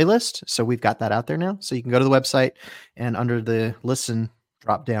playlist. So we've got that out there now. So you can go to the website, and under the listen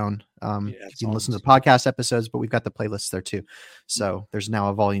drop down, you can listen to the podcast episodes, but we've got the playlists there too. So there's now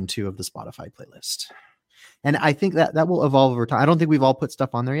a volume 2 of the Spotify playlist. And I think that will evolve over time. I don't think we've all put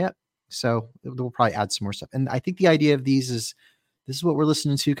stuff on there yet, so we'll probably add some more stuff. And I think the idea of these is, this is what we're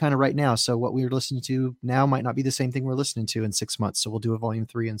listening to kind of right now. So what we're listening to now might not be the same thing we're listening to in 6 months. So we'll do a volume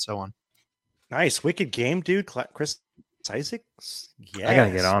 3 and so on. Nice. Wicked game, dude. Chris Isaacs. Yeah. I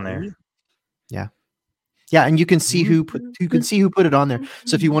gotta get on there. Yeah. Yeah. And you can see who put it on there.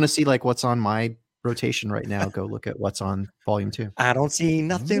 So if you want to see like what's on my rotation right now, go look at what's on volume 2. I don't see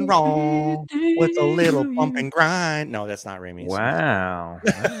nothing wrong with a little bump and grind. No, that's not Ramey's. Wow.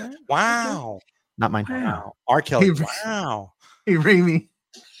 Wow. Not mine. Wow. R. Kelly. Wow. Hey, Ramey.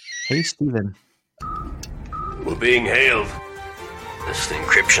 Hey, Steven. We're being hailed. This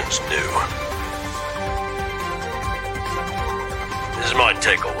encryption's new. This might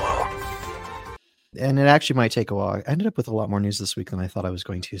take a while. And it actually might take a while. I ended up with a lot more news this week than I thought I was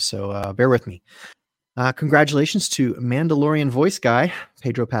going to, so bear with me. Congratulations to Mandalorian voice guy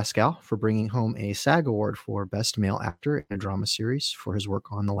Pedro Pascal for bringing home a SAG award for Best Male Actor in a Drama Series for his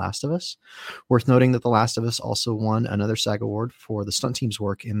work on The Last of Us. Worth noting that The Last of Us also won another SAG award for the stunt team's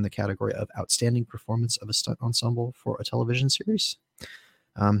work in the category of Outstanding Performance of a Stunt Ensemble for a Television Series.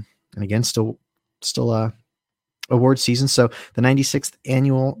 And again, still award season. So the 96th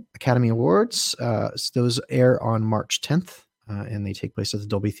Annual Academy Awards, those air on March 10th, and they take place at the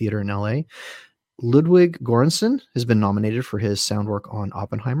Dolby Theater in LA. Ludwig Göransson has been nominated for his sound work on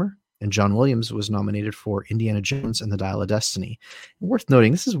Oppenheimer, and John Williams was nominated for Indiana Jones and the Dial of Destiny. And worth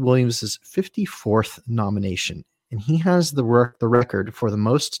noting, this is Williams' 54th nomination, and he has the record for the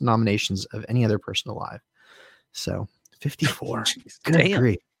most nominations of any other person alive. So 54. Good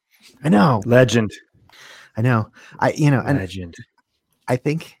grief. I know. Legend. I know. Legend. I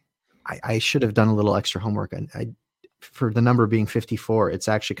think I should have done a little extra homework. I for the number being 54, it's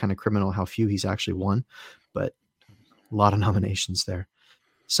actually kind of criminal how few he's actually won, but a lot of nominations there.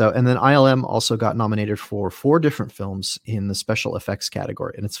 So, and then ILM also got nominated for 4 different films in the special effects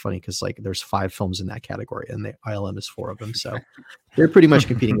category. And it's funny because like there's 5 films in that category and the ILM is 4 of them. So they're pretty much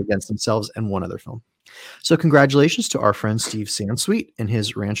competing against themselves and one other film. So congratulations to our friend Steve Sansweet and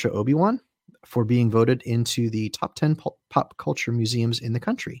his Rancho Obi-Wan for being voted into the top 10 pop culture museums in the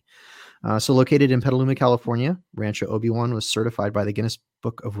country. So located in Petaluma, California, Rancho Obi-Wan was certified by the Guinness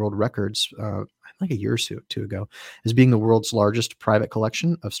Book of World Records like a year or two ago as being the world's largest private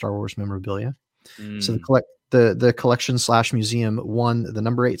collection of Star Wars memorabilia. So the collection / museum won the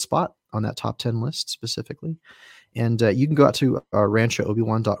number 8 spot on that top 10 list specifically. And you can go out to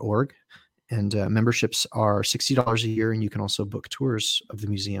ranchoobiwan.org, and memberships are $60 a year, and you can also book tours of the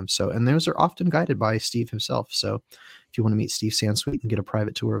museum. So, and those are often guided by Steve himself. So if you want to meet Steve Sansweet and get a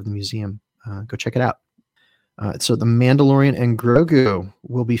private tour of the museum, go check it out. So The Mandalorian and Grogu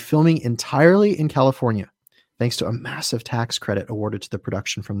will be filming entirely in California, thanks to a massive tax credit awarded to the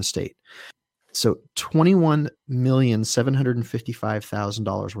production from the state. So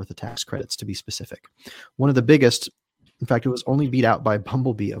 $21,755,000 worth of tax credits, to be specific. One of the biggest, in fact, it was only beat out by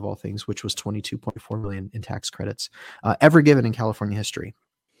Bumblebee of all things, which was $22.4 million in tax credits ever given in California history.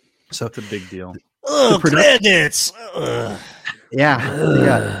 So it's a big deal. Oh, credits!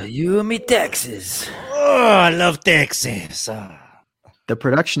 Yeah. You and me, Texas. Oh, I love Texas. The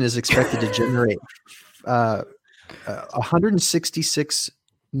production is expected to generate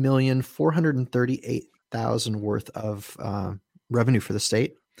 $166,438,000 worth of revenue for the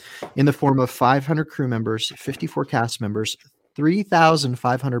state, in the form of 500 crew members, 54 cast members,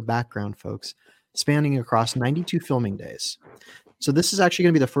 3,500 background folks, spanning across 92 filming days. So this is actually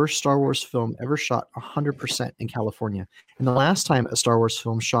going to be the first Star Wars film ever shot 100% in California. And the last time a Star Wars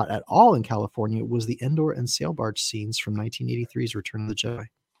film shot at all in California was the Endor and sail barge scenes from 1983's Return of the Jedi.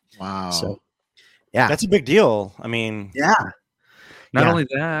 Wow. So, yeah. That's a big deal. I mean, yeah. Not only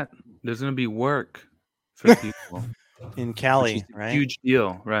that, there's going to be work for people in Cali, right? Huge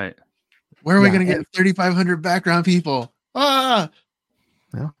deal, right? Where are we going to get 3,500 background people? Well,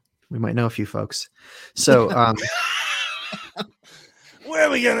 we might know a few folks. So, where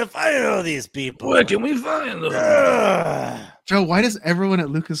are we going to find all these people? Where can we find them? Joe, why does everyone at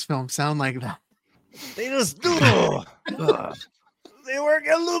Lucasfilm sound like that? They just do. They work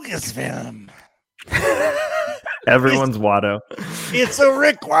at Lucasfilm. Everyone's Watto. It's a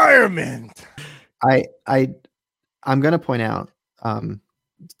requirement. I'm going to point out,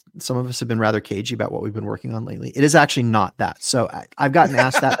 some of us have been rather cagey about what we've been working on lately. It is actually not that. So I've gotten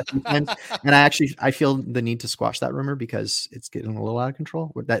asked that, and I feel the need to squash that rumor because it's getting a little out of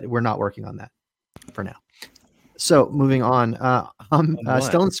control. We're not working on that for now. So moving on,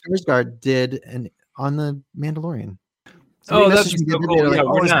 Stellan Skarsgård did on the Mandalorian. That's so cool. Yeah,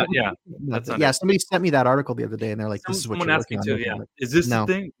 we're not. Yeah, somebody sent me that article the other day, and they're like, "This is what someone you're asked me working to." on." Yeah, is this the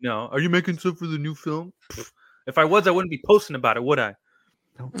thing? No. Are you making stuff for the new film? If I was, I wouldn't be posting about it, would I?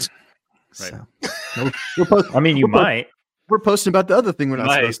 Right. So, you might. We're posting about the other thing we're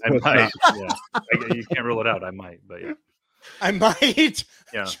not supposed to post about. Yeah. You can't rule it out. I might, but yeah. I might.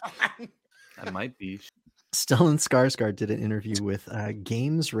 Yeah. I might be. Stellan Skarsgård did an interview with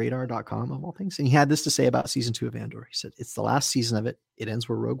GamesRadar.com of all things, and he had this to say about season 2 of Andor. He said, "It's the last season of it. It ends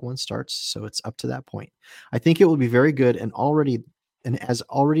where Rogue One starts, so it's up to that point. I think it will be very good, and already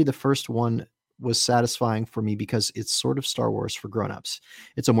the first one was satisfying for me because it's sort of Star Wars for grown-ups.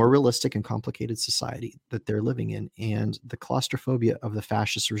 It's a more realistic and complicated society that they're living in, and the claustrophobia of the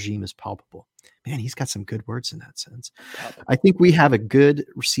fascist regime is palpable. Man, he's got some good words in that sense. I think we have a good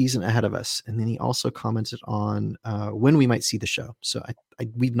season ahead of us. And then he also commented on when we might see the show. So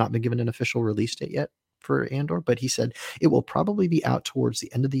we've not been given an official release date yet for Andor, but he said it will probably be out towards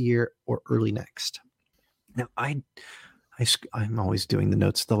the end of the year or early next. Now, I'm always doing the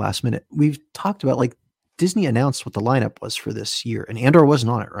notes at the last minute. We've talked about, like, Disney announced what the lineup was for this year, and Andor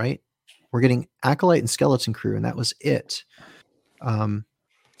wasn't on it, right? We're getting Acolyte and Skeleton Crew, and that was it.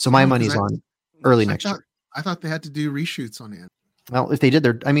 So my money's on early next year. I thought they had to do reshoots on it. Well, if they did,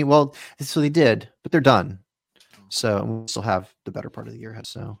 so they did, but they're done. So we'll still have the better part of the year ahead.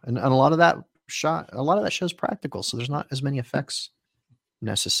 So, and a lot of that show's practical, so there's not as many effects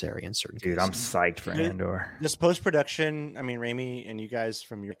necessary in certain cases. I'm psyched for Andor. This post-production, I mean, Raimi and you guys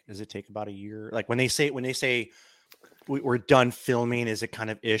does it take about a year? Like when they say we're done filming, is it kind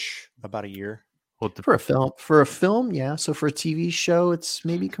of about a year? For a film, yeah. So for a TV show, it's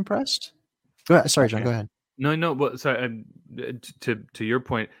maybe compressed. Go ahead. Sorry, John, go ahead. No. Well, sorry. To your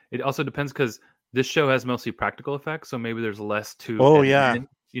point, it also depends because this show has mostly practical effects, so maybe there's less to. Oh yeah.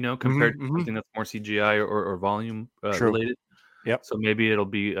 Compared to something that's more CGI or volume related. Yep. So maybe it'll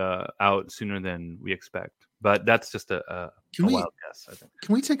be out sooner than we expect, but that's just a wild guess. I think.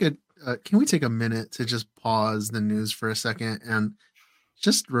 Can we take a minute to just pause the news for a second and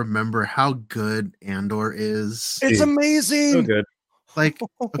just remember how good Andor is? It's amazing. So good. Like,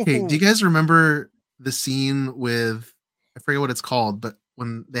 okay, do you guys remember the scene with, I forget what it's called, but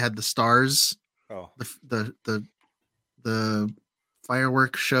when they had the stars, the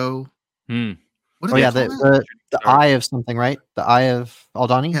firework show. What the eye of something, right? The eye of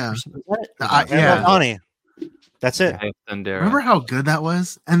Aldani. Yeah, Aldani. That's it. Remember how good that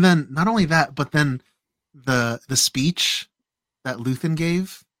was? And then not only that, but then the speech that Luthen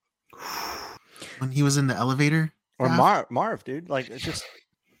gave when he was in the elevator. Or Marv, dude. Like, it's just,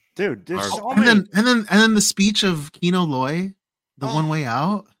 dude. There's so and many. then the speech of Kino Loy, the One Way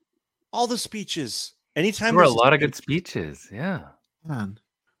Out. All the speeches. Anytime there were a lot of good speeches. Yeah. Man.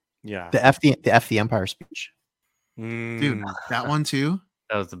 Yeah. The F the Empire speech. Dude, that one too.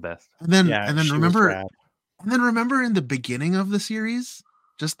 That was the best. And then remember in the beginning of the series,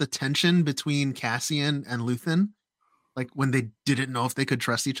 just the tension between Cassian and Luthen, like when they didn't know if they could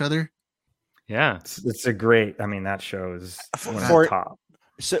trust each other. Yeah, it's a great. I mean, that show is one of the top.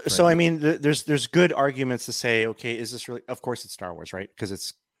 So I mean, there's good arguments to say, okay, is this really? Of course, it's Star Wars, right? Because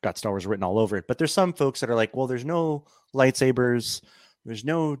it's got Star Wars written all over it. But there's some folks that are like, well, there's no lightsabers, there's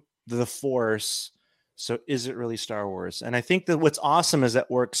no the Force, so is it really Star Wars? And I think that what's awesome is that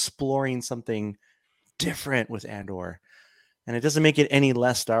we're exploring something different with Andor, and it doesn't make it any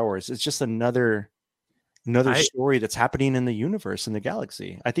less Star Wars. It's just another story that's happening in the universe, in the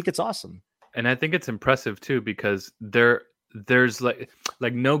galaxy. I think it's awesome. And I think it's impressive too because there's like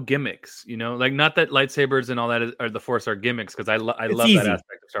no gimmicks, like not that lightsabers and all that or the Force are gimmicks, because I love that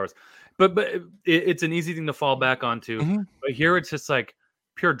aspect of Star Wars, but it's an easy thing to fall back onto. Mm-hmm. But here it's just like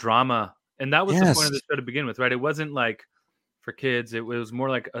pure drama, and that was the point of the show to begin with, right? It wasn't like for kids; it was more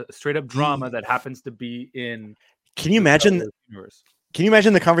like a straight up drama that happens to be in. Can you imagine? Can you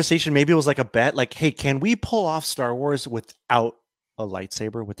imagine the conversation? Maybe it was like a bet, like, "Hey, can we pull off Star Wars without a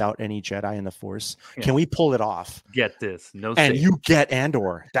lightsaber, without any Jedi in the Force? Yeah. Can we pull it off? Get this, no, and you get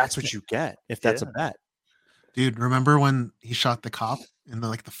Andor. That's what you get if that's a bet." Dude, remember when he shot the cop in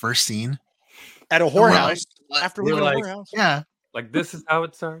the first scene at a whorehouse? After we were like, whorehouse, yeah, like this is how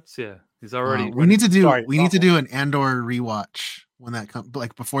it starts. Yeah, he's already. We need to do an Andor rewatch when that comes.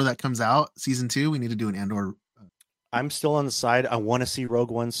 Like before that comes out, season 2. We need to do an Andor. I'm still on the side. I want to see Rogue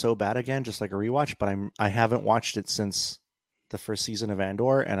One so bad again, just like a rewatch. But I haven't watched it since the first season of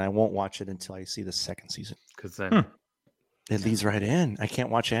Andor, and I won't watch it until I see the second season, because then it leads right in. I can't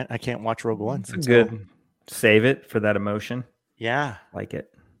watch Rogue One. It's good. Save it for that emotion. Yeah, like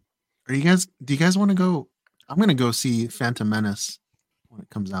it. Do you guys want to go? I'm gonna go see Phantom Menace when it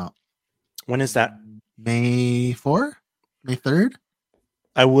comes out. When is that? May 4th? May 3rd?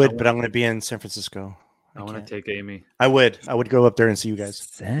 I would, but I'm going to be in San Francisco. I want to take Amy. I would go up there and see you guys.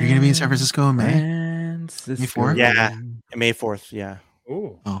 You're going to be in San Francisco in May? May 4th? Yeah, May 4th. Yeah.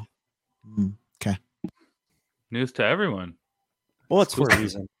 Ooh. Oh. Okay. News to everyone. Well, it's for a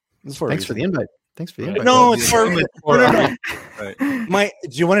reason. Thanks for the invite. Thanks for the invite. No, it's for no. Right.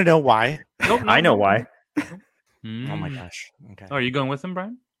 Do you want to know why? Nope, I know why. Oh my gosh. Okay. Oh, are you going with him,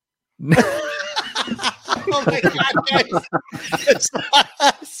 Brian? Oh my god, guys.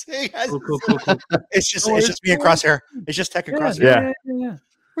 Cool. It's just me and Crosshair. It's just Tech and Crosshair. Yeah.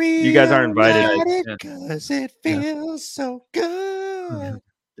 You guys aren't invited. because it feels so good.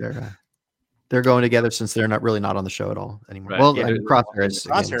 They're going together since they're not on the show at all anymore. Right, Well, yeah, I mean, Crosshair is.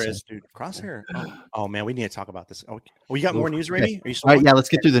 Crosshair again, is, dude. Crosshair. Oh man, we need to talk about this. Oh, you got more news, Okay. Raimi? Are you still All right, on? yeah, let's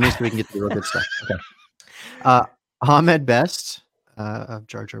get through the news so we can get to the real good stuff. Okay. Ahmed Best of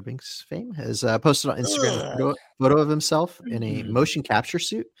Jar Jar Binks fame has posted on Instagram a photo of himself in a motion capture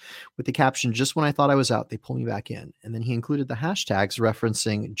suit with the caption, "Just when I thought I was out, they pulled me back in." And then he included the hashtags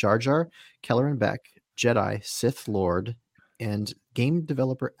referencing Jar Jar, Keller and Beck, Jedi, Sith Lord, and game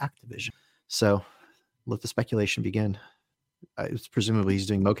developer Activision. So let the speculation begin. It's presumably he's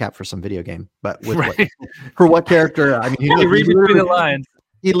doing mocap for some video game, but with for what character? I mean, You read between the lines.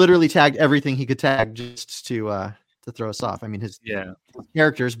 He literally tagged everything he could tag just to throw us off. I mean, his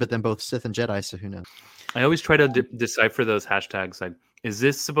characters, but then both Sith and Jedi. So who knows? I always try to decipher those hashtags. Like, is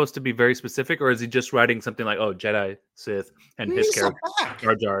this supposed to be very specific, or is he just writing something like, "Oh, Jedi, Sith, and his character,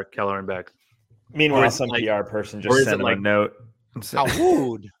 Jar Jar, Keller, and Beck"? Meanwhile, some PR person just sent him a note. How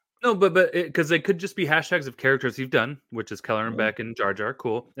rude. No, but because they could just be hashtags of characters you've done, which is Keller and Beck and Jar Jar,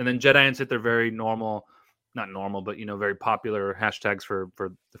 cool. And then Jedi and Sith, they're very normal, not normal, but very popular hashtags for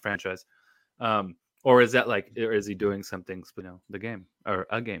the franchise. Or is that or is he doing something, the game or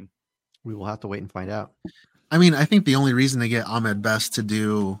a game? We will have to wait and find out. I mean, I think the only reason they get Ahmed Best to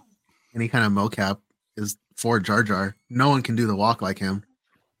do any kind of mocap is for Jar Jar. No one can do the walk like him.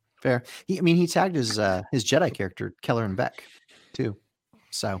 Fair. He tagged his Jedi character Keller and Beck too.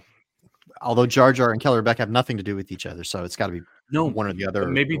 So, although Jar Jar and Keller and Beck have nothing to do with each other, so it's got to be one or the other.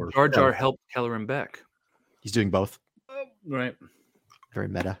 Maybe Jar Jar helped Keller and Beck. He's doing both. Right. Very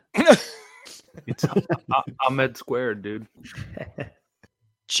meta. It's Ahmed squared, dude.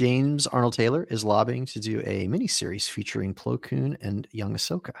 James Arnold Taylor is lobbying to do a miniseries featuring Plo Koon and young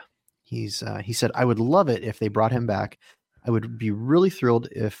Ahsoka. He said, "I would love it if they brought him back. I would be really thrilled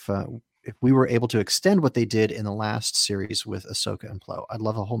if we were able to extend what they did in the last series with Ahsoka and Plo. I'd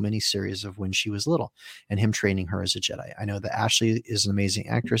love a whole mini series of when she was little and him training her as a Jedi. I know that Ashley is an amazing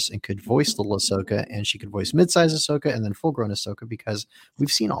actress and could voice little Ahsoka, and she could voice mid-size Ahsoka and then full-grown Ahsoka because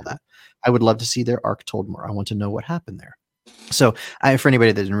we've seen all that. I would love to see their arc told more. I want to know what happened there." So, for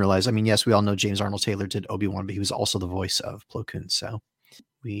anybody that didn't realize, yes, we all know James Arnold Taylor did Obi-Wan, but he was also the voice of Plo Koon. So,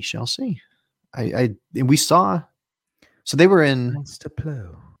 we shall see. We saw. So they were in.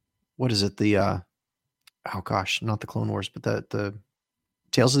 What is it? The oh gosh, not the Clone Wars, but the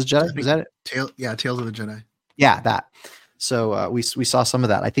Tales of the Jedi. Is that it? Tales of the Jedi. Yeah, that. So we saw some of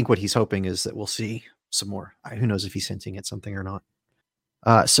that. I think what he's hoping is that we'll see some more. Who knows if he's hinting at something or not.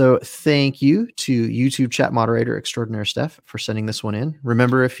 So thank you to YouTube chat moderator extraordinaire Steph for sending this one in.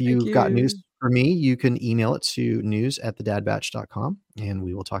 Remember, if you got news for me, you can email it to news@thedadbatch.com and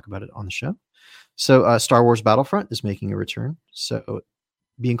we will talk about it on the show. So Star Wars Battlefront is making a return. So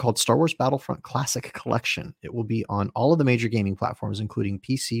being called Star Wars Battlefront Classic Collection, it will be on all of the major gaming platforms, including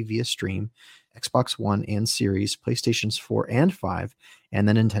PC via stream, Xbox One and Series, PlayStations 4 and 5, and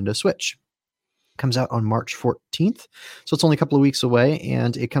the Nintendo Switch. Comes out on March 14th, so it's only a couple of weeks away,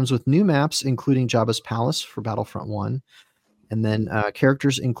 and it comes with new maps, including Jabba's Palace for Battlefront 1, and then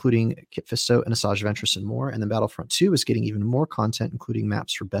characters including Kit Fisto and Asajj Ventress and more, and then Battlefront 2 is getting even more content, including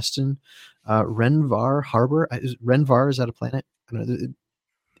maps for Beston, Renvar Harbor. Renvar, is that a planet? I don't know.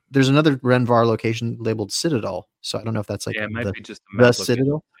 There's another Renvar location labeled Citadel, so I don't know if that's like it might be just the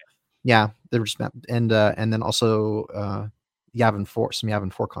Citadel. Yeah, they're just map, and then also Yavin 4, some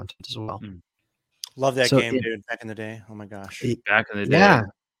Yavin 4 content as well. Love that game, dude. Back in the day. Oh my gosh. Back in the day. Yeah.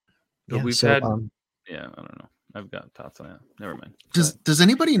 But we've had. I don't know. I've got thoughts on that. Never mind. Does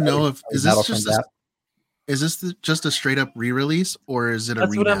anybody know if is this just a straight up re-release or is it a remaster?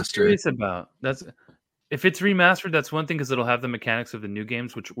 That's what I'm curious about. If it's remastered, that's one thing because it'll have the mechanics of the new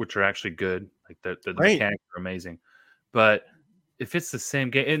games, which are actually good. Like the mechanics are amazing. But if it's the same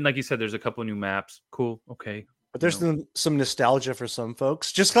game, and like you said, there's a couple new maps. Cool. Okay. But there's some nostalgia for some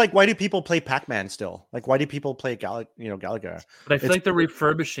folks. Just like, why do people play Pac-Man still? Like, why do people play Galaga? But I feel like they're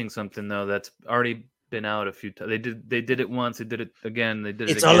refurbishing something though that's already been out a few times. They did it once. They did it again. They did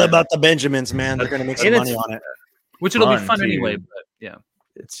it. It's all about the Benjamins, man. They're going to make some money on it, which it'll be fun anyway. But yeah,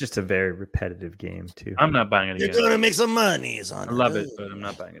 it's just a very repetitive game too. I'm not buying it again. You're going to make some money on it. I love it, but I'm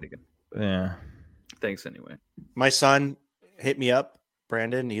not buying it again. Yeah. Thanks anyway. My son hit me up,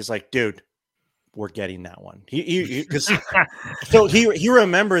 Brandon. He's like, dude, we're getting that one. So he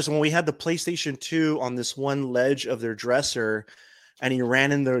remembers when we had the PlayStation 2 on this one ledge of their dresser, and he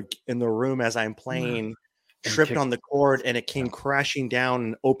ran in the room as I'm playing, tripped on the cord, and it came crashing down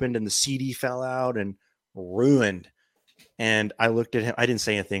and opened, and the CD fell out and ruined. And I looked at him. I didn't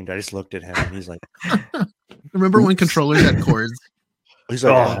say anything. I just looked at him, and he's like, "Remember when controllers had cords?" He's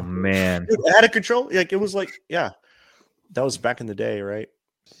like, oh man, dude, out of control. Like it was like, yeah, that was back in the day, right?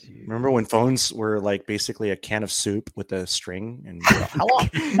 Remember when phones were like basically a can of soup with a string and hello,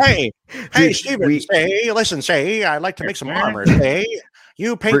 hey, Dude, Steven, say, listen, say, I'd like to make some armor. Say,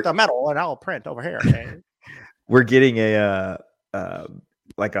 you paint the metal and I'll print over here. Say. We're getting a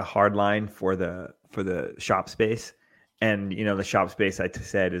like a hard line for the shop space, and the shop space I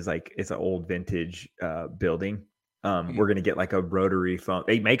said is like it's an old vintage building. We're gonna get like a rotary phone.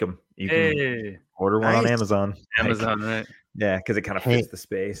 They make them. You can order one on Amazon. Right? Yeah, because it kind of fits the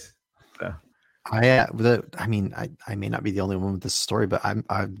space. So. I mean, I may not be the only one with this story, but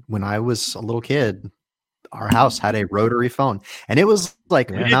when I was a little kid, our house had a rotary phone, and it was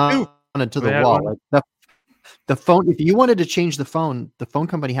like mounted to the wall. Like the phone, if you wanted to change the phone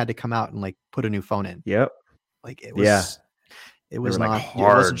company had to come out and like put a new phone in. Yep. Like it was. It was not like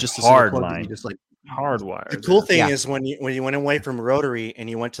hard. It wasn't just a hard plug line. you just like hardwired. The cool thing is when you went away from rotary and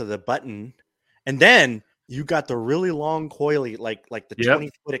you went to the button, and then you got the really long coily, like the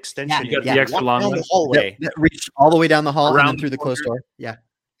 20-foot extension. You got the extra long down the hallway. That reached all the way down the hall and then through the closed door. Yeah.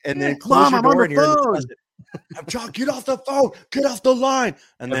 And then close your door and you're in the closet. John, get off the phone, get off the line.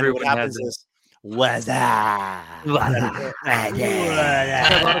 And then what happens is, what's that? A lot of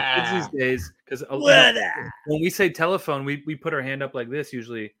kids these days, because when we say telephone, we put our hand up like this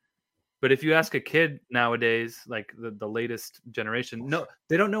usually. But if you ask a kid nowadays, like the latest generation, no,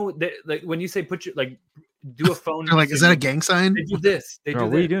 they don't know. Like when you say do a phone, they're like, is that a gang sign? They do this. They do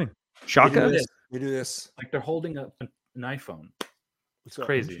what are you doing? Shaka? They do this. Like they're holding up an iPhone. It's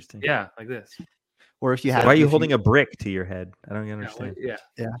crazy. Interesting. Yeah, like this. Or if you had, why are you holding a brick to your head? I don't understand.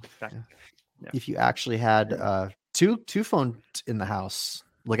 Yeah. If you actually had two phones in the house,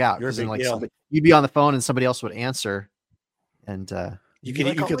 look out, because then like you'd be on the phone and somebody else would answer, and you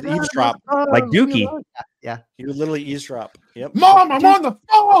could eavesdrop like Dookie. Yeah, you would literally eavesdrop. Yep. Mom, I'm on the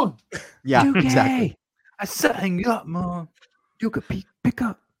phone. Yeah, Dookie, exactly. I said hang up, Mom. You could pick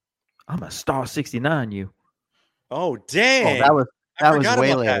up. I'm a star 69. You. Oh dang! Oh, that was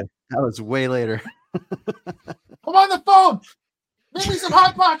way later. That was way later. I'm on the phone. Make me some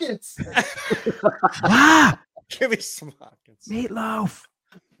hot pockets. Give me some pockets. Meatloaf.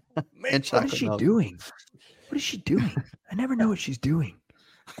 And what is she doing? What is she doing? I never know what she's doing.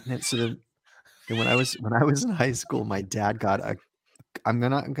 And so then when I was in high school, my dad got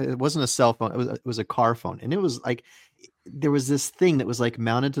it wasn't a cell phone, it was a car phone, and it was like there was this thing that was like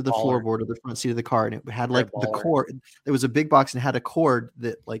mounted to the floorboard of the front seat of the car, and it had like the cord. It was a big box and it had a cord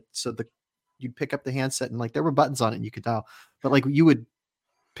that like you'd pick up the handset and like there were buttons on it and you could dial, but like you would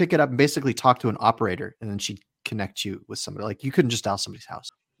pick it up and basically talk to an operator and then she'd connect you with somebody. Like you couldn't just dial somebody's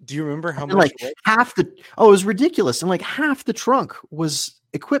house. Do you remember how much? Like half it was ridiculous, and like half the trunk was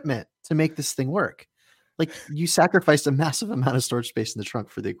equipment to make this thing work. Like you sacrificed a massive amount of storage space in the trunk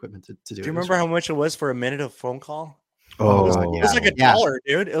for the equipment to do it. Do you remember how much it was for a minute of phone call? Oh, it was like $1,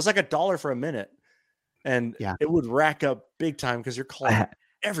 dude. It was like $1 for a minute, and it would rack up big time because you're calling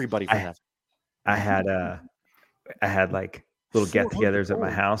everybody for that. I had like little get-togethers at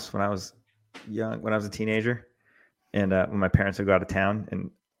my house when I was young, when I was a teenager, and when my parents would go out of town, and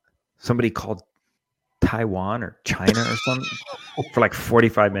somebody called Taiwan or China or something for like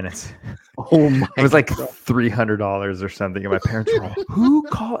 45 minutes. Oh my! It was like $300 or something, and my parents were all, "Who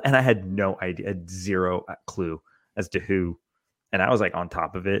called?" And I had no idea, I had zero clue as to who. And I was like on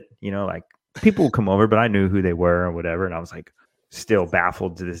top of it, like people would come over, but I knew who they were or whatever, and I was like still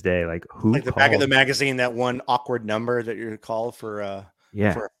baffled to this day, like who? Like the back of the magazine, that one awkward number that you call for a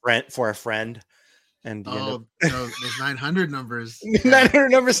friend. And those 900 numbers.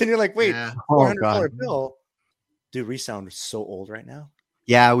 900 numbers, and you're like, wait, $400 bill. Dude, we sound so old right now.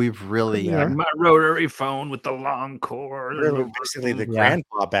 Yeah, we've really my rotary phone with the long cord. We're basically the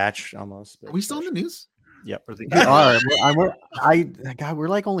grandpa batch almost. Are we still in the news? Yep. We're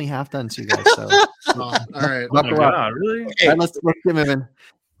like only half done too, guys. So all right. Really? Okay. Let's get moving.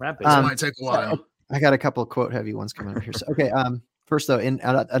 Rapid. This might take a while. I got a couple of quote heavy ones coming up here. So okay. First though, in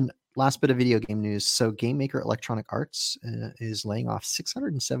last bit of video game news. So Game Maker Electronic Arts is laying off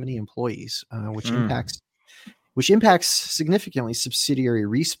 670 employees, which impacts significantly subsidiary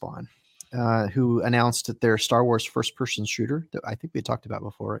Respawn, who announced that their Star Wars first-person shooter that I think we talked about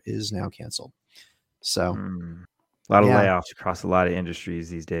before is now canceled. So a lot of layoffs across a lot of industries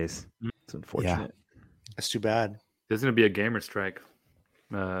these days. It's unfortunate. That's too bad. There's going to be a gamer strike.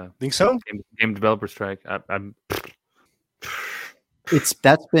 Think so? Game developer strike.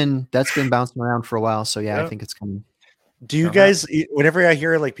 That's been bouncing around for a while. So I think it's coming. Do you guys? Whenever I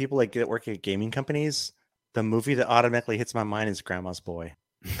hear like people like working at gaming companies, the movie that automatically hits my mind is Grandma's Boy.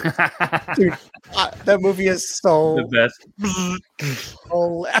 Dude, That movie is so The best.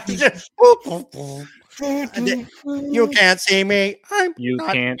 You can't see me. I'm You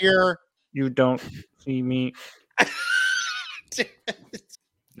not can't. here. You don't see me.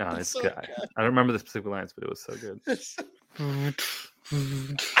 No, It's it's so good. good. I don't remember the specific lines, but it was so good.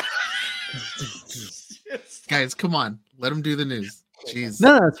 Guys, come on. Let him do the news. Jeez.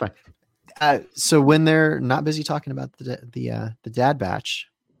 No, that's fine. So when they're not busy talking about the Dad Batch,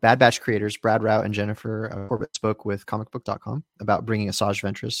 Bad Batch creators Brad Rao and Jennifer Corbett spoke with comicbook.com about bringing Asajj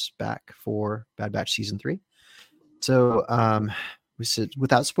Ventress back for Bad Batch season 3. So we said,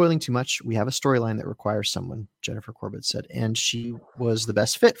 without spoiling too much, we have a storyline that requires someone, Jennifer Corbett said, and she was the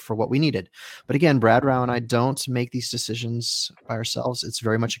best fit for what we needed. But again, Brad Rao and I don't make these decisions by ourselves. It's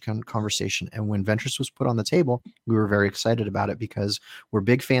very much a conversation. And when Ventress was put on the table, we were very excited about it because we're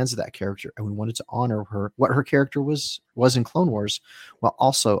big fans of that character and we wanted to honor her, what her character was in Clone Wars, while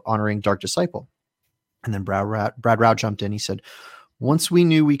also honoring Dark Disciple. And then Brad Rao jumped in. He said, once we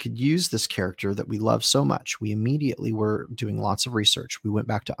knew we could use this character that we love so much, we immediately were doing lots of research. We went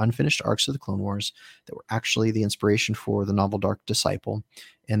back to unfinished arcs of the Clone Wars that were actually the inspiration for the novel Dark Disciple.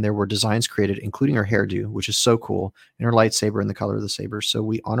 And there were designs created, including her hairdo, which is so cool, and her lightsaber and the color of the saber. So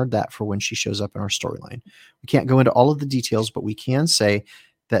we honored that for when she shows up in our storyline. We can't go into all of the details, but we can say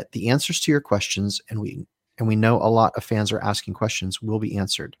that the answers to your questions, and we know a lot of fans are asking questions, will be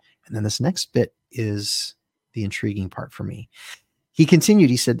answered. And then this next bit is the intriguing part for me. He continued,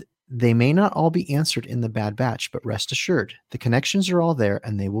 he said, they may not all be answered in the Bad Batch, but rest assured, the connections are all there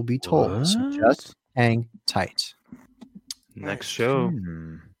and they will be told. What? So just hang tight. Next show.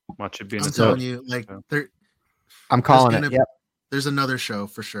 Watch it be in I'm a telling you, like, I'm calling it. Yep. There's another show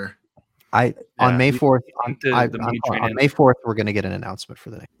for sure. On May 4th, on the May 4th, we're going to get an announcement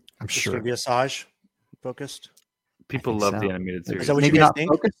for the next. I'm It's sure. going to be Asajj focused. People think love so. the animated series. Is that what Maybe you guys not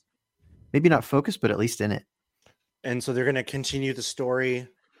think? focused. Maybe not focused, but at least in it. And so they're going to continue the story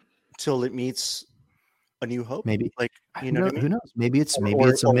till it meets A New Hope. Maybe. Like, you know what I mean? Who knows? Maybe it's Or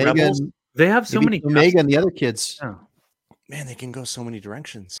Omega. Rebels. And, They have so maybe many it's Omega and the other kids. Yeah. Man, they can go so many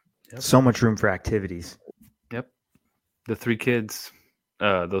directions. So much room for activities. Yep. The 3 kids,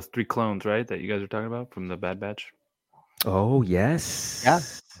 those 3 clones, right? That you guys are talking about from the Bad Batch. Oh, yes. Yeah.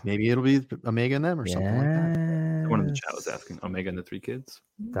 Maybe it'll be Omega and them or something like that. One in the chat was asking Omega and the 3 kids.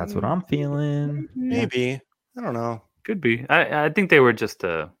 That's what I'm feeling. Maybe. I don't know. Could be. I think they were just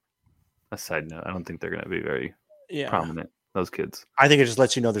a side note. I don't think they're going to be very prominent. Those kids. I think it just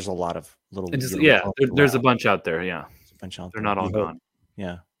lets you know there's a lot of little. There's a bunch out there. Yeah, There's a bunch out they're there. not all We hope. gone.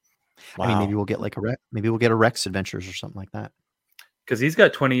 Yeah. I mean, maybe we'll get like maybe we'll get a Rex Adventures or something like that. Because he's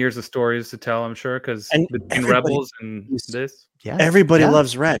got 20 years of stories to tell, I'm sure. Because between Rebels and this, everybody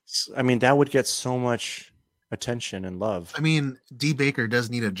loves Rex. I mean, that would get so much attention and love. I mean, D. Baker does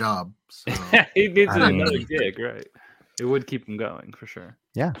need a job. So. he needs another gig, right? It would keep him going for sure.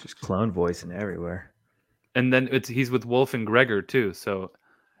 Yeah, just clone voicing everywhere. And then he's with Wolf and Gregor too. So,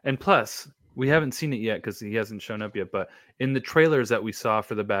 and plus, we haven't seen it yet because he hasn't shown up yet. But in the trailers that we saw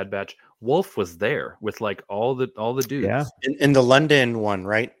for the Bad Batch, Wolf was there with like all the dudes. Yeah, in the London one,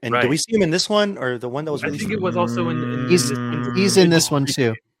 right? And Right. do we see him in this one or the one that was? I think it was also in He's in this one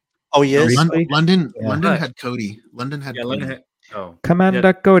too. Oh, he is. London Yeah. had Cody. London had Cody.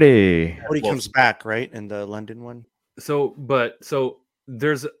 Commander Cody. Cody comes back, right? In the London one. So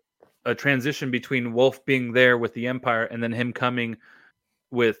there's a transition between Wolf being there with the Empire and then him coming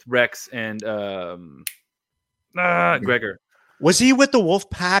with Rex and Gregor. Was he with the Wolf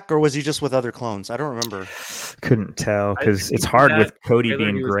Pack or was he just with other clones? I don't remember. Couldn't tell I because think it's hard that with Cody trailer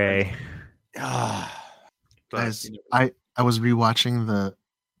being he was gray. Guys, I was rewatching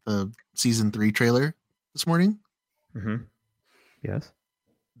the season 3 trailer this morning. Mm-hmm. Yes.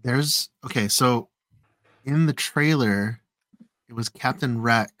 So in the trailer, it was Captain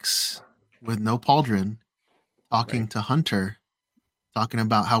Rex with no pauldron talking to Hunter, talking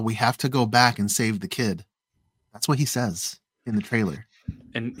about how we have to go back and save the kid. That's what he says in the trailer.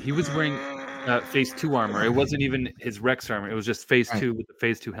 And he was wearing Phase 2 armor. It wasn't even his Rex armor. It was just Phase 2 with the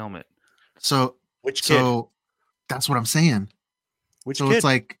Phase 2 helmet. So which kid? So that's what I'm saying. Which so kid? It's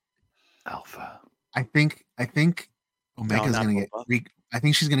like Alpha. I think Omega's not gonna get. I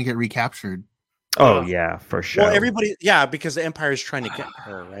think she's gonna get recaptured. Oh yeah, for sure. Well, everybody, because the Empire is trying to get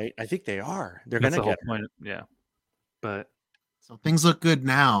her, right? I think they are. They're That's going to the get whole her. point. Yeah. But So things look good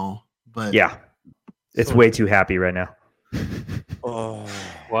now, but Yeah, it's way too happy right now. Oh,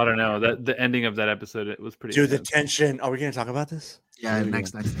 Well, I don't know. That the ending of that episode, it was pretty. dude, the intense. tension. Are we going to talk about this? Yeah,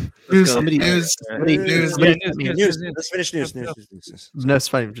 next. Let's News, go. somebody, news, somebody, news. Yeah, News. Let's finish news. News. No, it's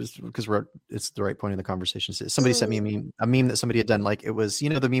fine. Just because it's the right point in the conversation. Somebody sent me a meme that somebody had done. Like it was,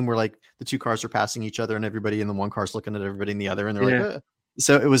 the meme where like the two cars are passing each other and everybody in the one car's looking at everybody in the other, and they're like, Ugh.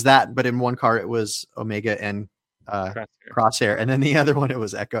 So it was that, but in one car it was Omega and Crosshair, and then the other one it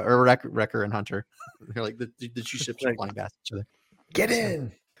was Echo or Wrecker and Hunter. They're like the two ships are flying past each other. Get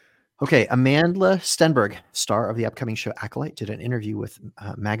in. Okay, Amanda Stenberg, star of the upcoming show Acolyte, did an interview with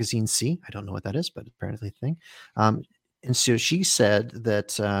Magazine C. I don't know what that is, but apparently a thing. And so she said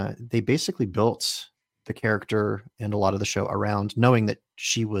that they basically built the character and a lot of the show around knowing that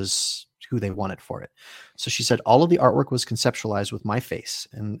she was who they wanted for it. So she said all of the artwork was conceptualized with my face.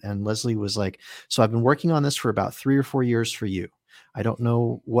 And Leslie was like, so I've been working on this for about 3 or 4 years for you. I don't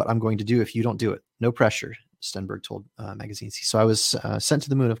know what I'm going to do if you don't do it. No pressure. Stenberg told Magazine C. So I was sent to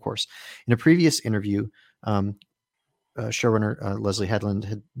the moon, of course. In a previous interview, showrunner Leslie Headland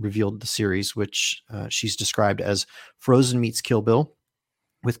had revealed the series, which she's described as Frozen meets Kill Bill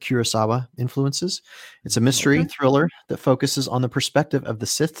with Kurosawa influences. It's a mystery thriller that focuses on the perspective of the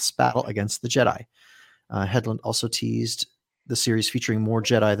Sith's battle against the Jedi. Headland also teased the series featuring more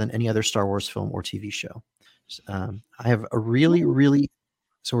Jedi than any other Star Wars film or TV show. I have a really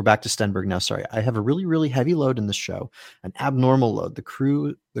so we're back to Stenberg now. Sorry. I have a really heavy load in this show, an abnormal load. The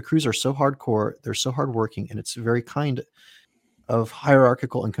crews are so hardcore. They're so hardworking, and it's very kind of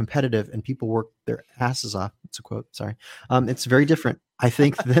hierarchical and competitive, and people work their asses off. It's a quote. Sorry. It's very different, I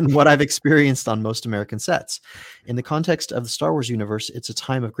think, than what I've experienced on most American sets. In the context of the Star Wars universe, it's a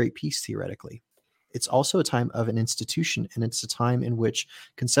time of great peace, theoretically. It's also a time of an institution, and it's a time in which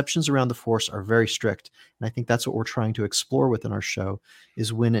conceptions around the Force are very strict. And I think that's what we're trying to explore within our show,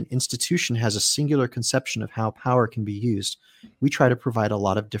 is when an institution has a singular conception of how power can be used, we try to provide a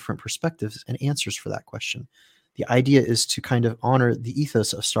lot of different perspectives and answers for that question. The idea is to kind of honor the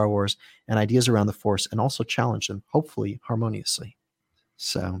ethos of Star Wars and ideas around the Force, and also challenge them, hopefully harmoniously.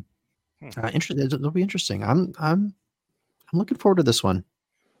 So, it'll be interesting. I'm looking forward to this one.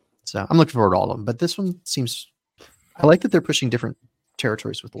 So I'm looking forward to all of them, but this one seems, I like that they're pushing different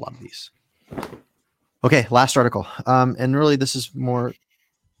territories with a lot of these. Okay. Last article. And really this is more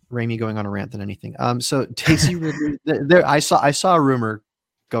Raimi going on a rant than anything. So Daisy Ridley, I saw a rumor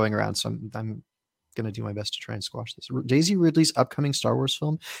going around, so I'm going to do my best to try and squash this. Daisy Ridley's upcoming Star Wars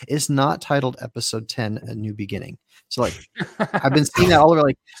film is not titled Episode 10, A New Beginning. So like, I've been seeing that all over,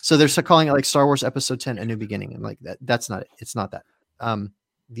 like, so they're calling it like Star Wars Episode 10, A New Beginning. And like, that's not it. It's not that.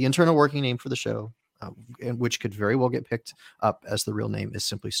 The internal working name for the show, which could very well get picked up as the real name, is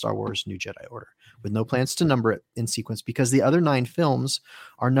simply Star Wars New Jedi Order, with no plans to number it in sequence, because the other 9 films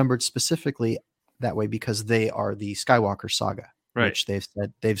are numbered specifically that way because they are the Skywalker saga, which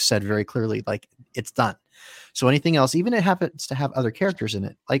they've said very clearly, like, it's done. So anything else, even it happens to have other characters in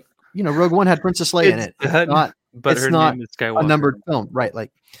it, like, Rogue One had Princess Leia in it. It's not a numbered film, right?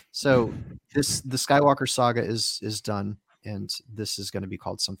 Like, so the Skywalker saga is done. And this is going to be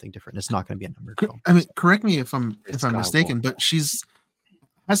called something different. It's not going to be a numbered film. I mean, correct me if I'm mistaken, but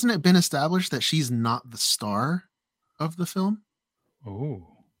hasn't it been established that she's not the star of the film? Oh,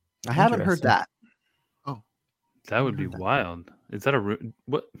 I haven't heard that. Oh, that would be wild. Is that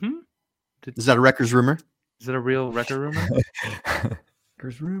what? Is that a Wrecker's rumor? Is that a real Wrecker rumor?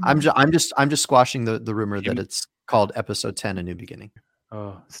 I'm just squashing the rumor that it's called Episode 10, A New Beginning.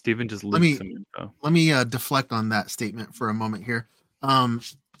 Oh, Steven just leaked some info. Let me deflect on that statement for a moment here. I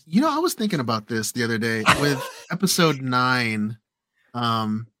was thinking about this the other day with Episode 9,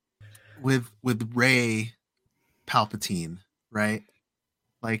 with Rey Palpatine, right?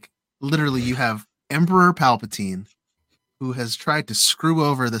 Like, literally, you have Emperor Palpatine, who has tried to screw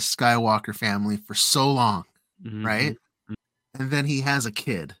over the Skywalker family for so long, right? And then he has a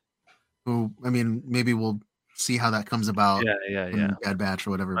kid who, I mean, maybe we'll see how that comes about. Yeah. Bad Batch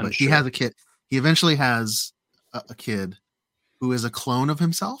or whatever. But he has a kid. He eventually has a kid who is a clone of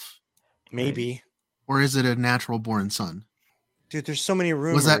himself. Maybe. Or is it a natural born son? Dude, there's so many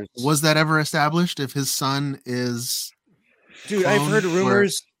rumors. Was that ever established? If his son is, dude, I've heard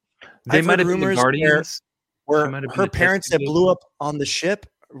rumors. They might have been the Guardians. Where her parents that blew up on the ship,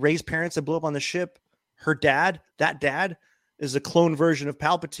 Rey's parents that blew up on the ship, that dad is a clone version of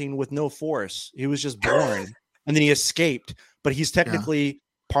Palpatine with no Force. He was just born. And then he escaped, but he's technically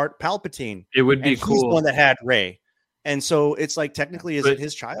part Palpatine. It would be cool. He's the one that had Rey, and so it's like technically, is it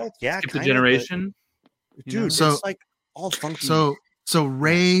his child? Yeah, skip the generation, dude. So it's like all funky. So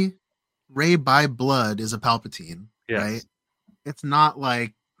Rey by blood is a Palpatine, right? It's not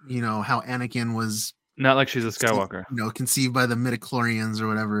like how Anakin was Not like she's a Skywalker. Conceived by the midichlorians or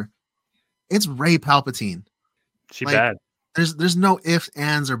whatever. It's Rey Palpatine. She bad. There's no ifs,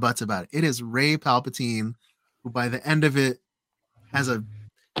 ands, or buts about it. It is Rey Palpatine, who by the end of it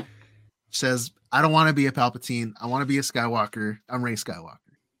says, I don't want to be a Palpatine. I want to be a Skywalker. I'm Rey Skywalker.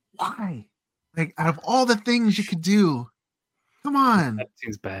 Why? Like, out of all the things you could do, come on.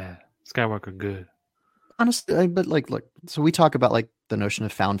 Palpatine's bad. Skywalker good. Honestly, but like, look, so we talk about like the notion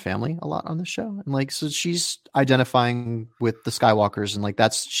of found family a lot on this show, and like, so she's identifying with the Skywalkers, and like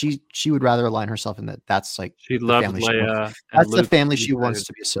she would rather align herself in that's like she loved Leia. That's the family she wants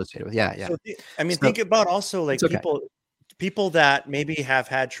to be associated with. Yeah. So, think about also like people that maybe have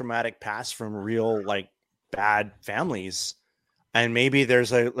had traumatic past from real like bad families, and maybe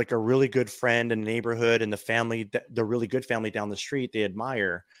there's a really good friend in the neighborhood and the really good family down the street they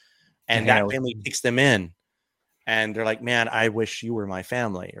admire. And that family takes them in and they're like, man, I wish you were my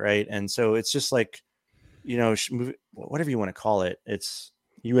family. Right. And so it's just like, whatever you want to call it. It's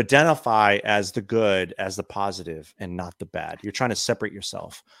you identify as the good, as the positive and not the bad. You're trying to separate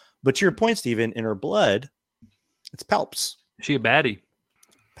yourself. But to your point, Stephen, in her blood, it's Palps. She a baddie.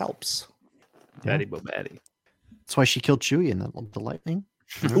 Palps. Baddie, but baddie. That's why she killed Chewie in the lightning.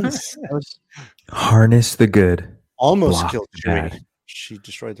 Harness the good. Almost killed Chewie. She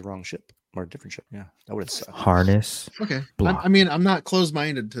destroyed the wrong ship or a different ship. Yeah, that would have sucked. Harness. Okay. I'm not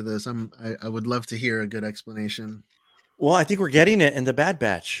closed-minded to this. I would love to hear a good explanation. Well, I think we're getting it in the Bad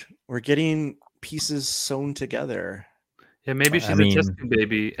Batch. We're getting pieces sewn together. Yeah, maybe she's a test tube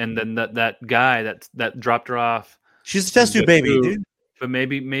baby, and then that guy that dropped her off. She's a test tube baby, dude. But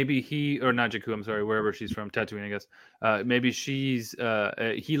maybe he, or not Jakku, I'm sorry, wherever she's from, Tatooine, I guess. Maybe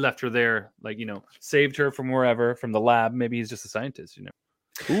he left her there, saved her from wherever, from the lab. Maybe he's just a scientist,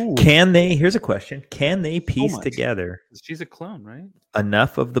 Ooh. Here's a question. Can they piece together she's a clone, right?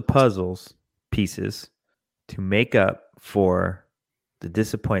 enough of the puzzles pieces to make up for the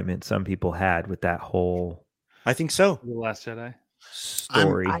disappointment some people had with that whole I think so. The Last Jedi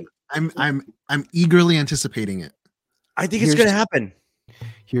story? I'm eagerly anticipating it. I think it's going to happen.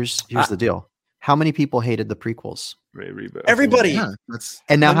 Here's the deal. How many people hated the prequels? Everybody. Yeah,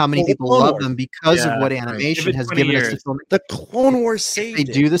 and now how many people love them because of what animation has given us? The Clone Wars saved it.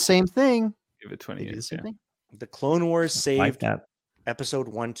 They do the same thing. Give it 20 years. The Clone Wars saved that. episode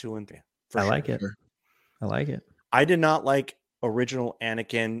 1, 2, and 3. I like it. I like it. I did not like original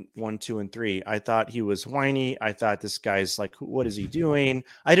Anakin 1, 2, and 3. I thought he was whiny. I thought this guy's like, what is he doing?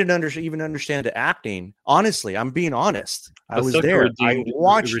 I didn't even understand the acting. Honestly, I'm being honest. I was there. I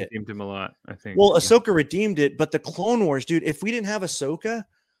watched it. Redeemed him a lot, I think. Well, Ahsoka redeemed it, but the Clone Wars, dude. If we didn't have Ahsoka,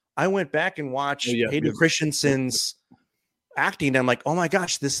 I went back and watched Hayden Christensen's acting. I'm like, oh my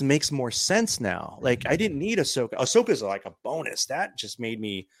gosh, this makes more sense now. Like, I didn't need Ahsoka. Ahsoka's like a bonus. That just made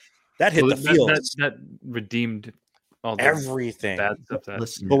me. That hit the feels. That redeemed. All everything. Bad stuff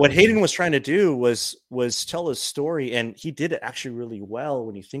but what Hayden was trying to do was tell his story, and he did it actually really well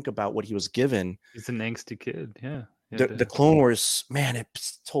when you think about what he was given. He's an angsty kid. Yeah. The Clone Wars, man, it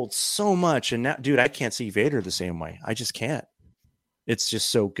told so much. And now, dude, I can't see Vader the same way. I just can't. It's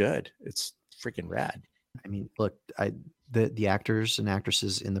just so good. It's freaking rad. I mean, look, the actors and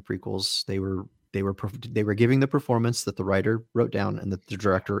actresses in the prequels, they were giving the performance that the writer wrote down and that the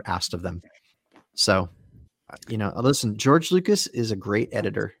director asked of them. So, listen, George Lucas is a great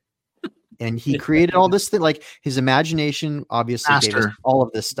editor, and he created all this thing. Like, his imagination obviously gave us all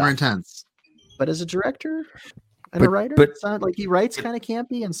of this stuff. More intense. But as a director and a writer, it's not like he writes kind of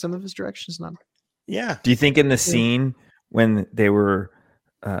campy, and some of his directions not. Yeah. Do you think in the scene when they were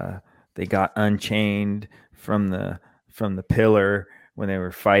they got unchained from the pillar when they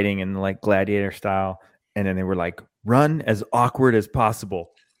were fighting in like gladiator style, and then they were like, run as awkward as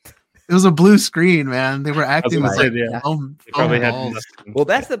possible? It was a blue screen, man. They were acting with like, well,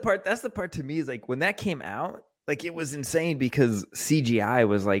 that's the part. That's the part to me is like when that came out, like it was insane because CGI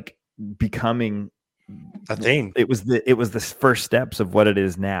was like becoming a thing. It was the first steps of what it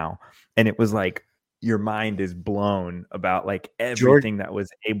is now, and it was like your mind is blown about like everything that was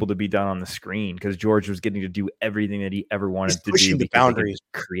able to be done on the screen because George was getting to do everything that he ever wanted to do. The boundaries,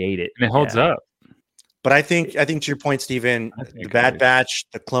 create it, and it holds up. But I think to your point, Stephen, the Bad Batch,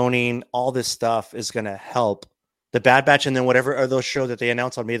 the cloning, all this stuff is going to help. The Bad Batch, and then whatever are those shows that they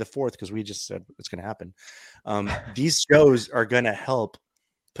announced on May the 4th, because we just said it's going to happen. These shows are going to help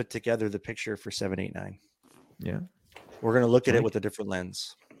put together the picture for 7, 8, 9. Yeah, we're going to look at it with a different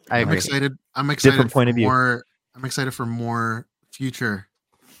lens. I'm excited. I'm excited. Different point of view. I'm excited for more future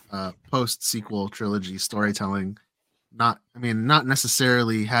post sequel trilogy storytelling. Not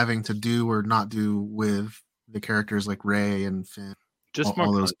necessarily having to do or not do with the characters like Rey and Finn. Just all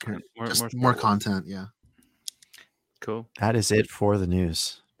more those content. just more content. Yeah. Cool. That is it for the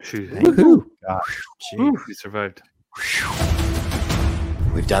news. Woohoo! you. God, Woo, we survived.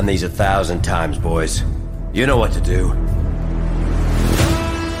 We've done these 1,000 times, boys. You know what to do.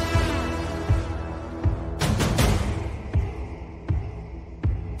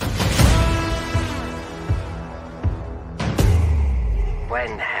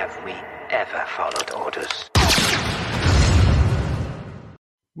 When have we ever followed orders?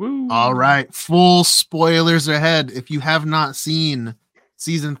 Woo. All right, full spoilers ahead. If you have not seen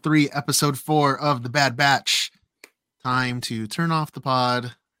season 3, episode 4 of The Bad Batch, time to turn off the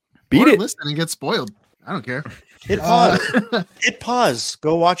pod, Beat or it. listen and get spoiled. I don't care. Hit pause. Hit pause.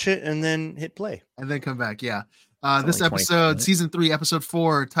 Go watch it and then hit play. And then come back. Yeah. It's This only 25 episode, minutes. season 3, episode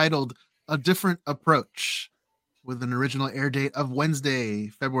 4, titled A Different Approach, with an original air date of Wednesday,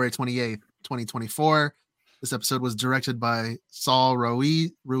 February 28th, 2024. This episode was directed by Saul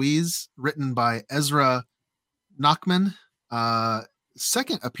Ruiz, written by Ezra Nachman.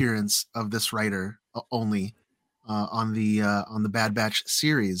 Second appearance of this writer only on the Bad Batch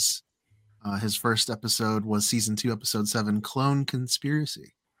series. His first episode was season 2, episode 7, Clone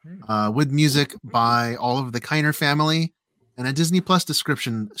Conspiracy, with music by all of the Kiner family and a Disney Plus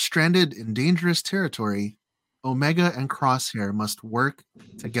description: stranded in dangerous territory, Omega and Crosshair must work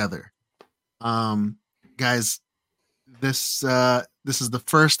together. Guys, this is the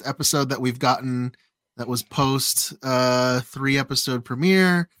first episode that we've gotten that was post 3-episode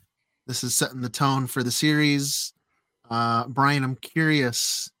premiere. This is setting the tone for the series. Brian, I'm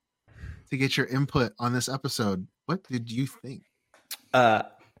curious to get your input on this episode. What did you think?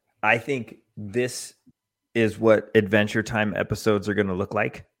 I think this is what Adventure Time episodes are going to look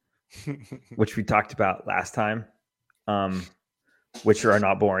like, which we talked about last time, which are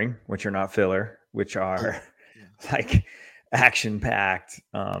not boring, which are not filler, which are like action-packed.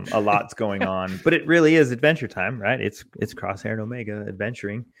 A lot's going on, but it really is Adventure Time, right? It's Crosshair and Omega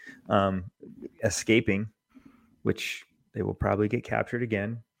adventuring, escaping, which they will probably get captured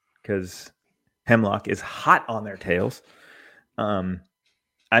again because Hemlock is hot on their tails.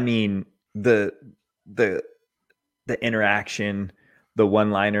 I mean, the interaction, the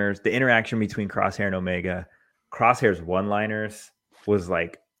one-liners, the interaction between Crosshair and Omega. Crosshair's one-liners was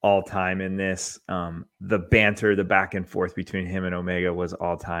like all time in this. The banter, the back and forth between him and Omega was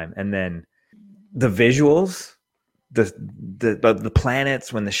all time. And then the visuals, the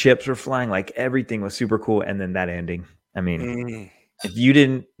planets when the ships were flying, like everything was super cool. And then that ending. I mean, if you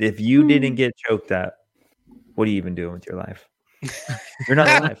didn't get choked up, what are you even doing with your life? You're not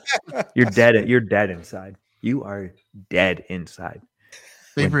alive. You're dead. You're dead inside. You are dead inside.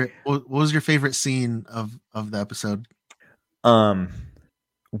 What was your favorite scene of the episode?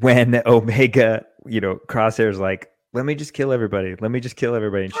 When Omega, Crosshair's like, let me just kill everybody. Let me just kill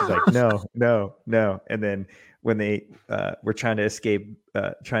everybody. And she's like, no. And then when they were trying to escape,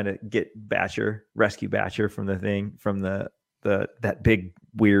 trying to get rescue Batcher from the thing, from that big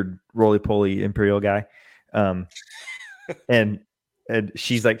weird roly-poly Imperial guy. And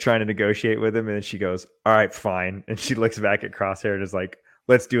she's like trying to negotiate with him, and then she goes, all right, fine. And she looks back at Crosshair and is like,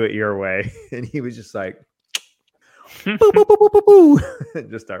 let's do it your way. And he was just like, boo, boo, boo, boo, boo, boo. And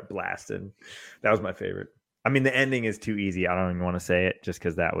just start blasting. That was my favorite. I mean, the ending is too easy. I don't even want to say it just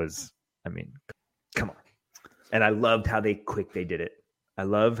because that was, I mean, come on. And I loved how they did it. I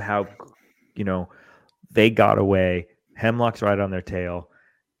love how, they got away. Hemlock's right on their tail.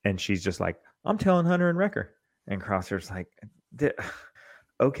 And she's just like, I'm telling Hunter and Wrecker. And Crosshair's like,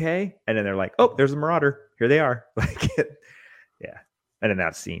 okay. And then they're like, oh, there's a Marauder. Here they are. Like, yeah. And then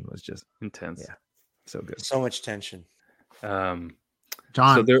that scene was just intense. Yeah. So good. So much tension. John,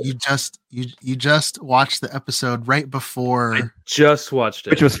 so you just watched the episode right before. I just watched it,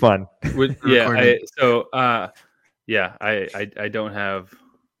 which was fun. I don't have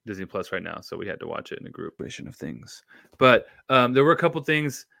Disney Plus right now, so we had to watch it in a group version of things. But there were a couple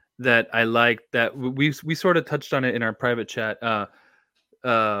things that I liked that we sort of touched on it in our private chat.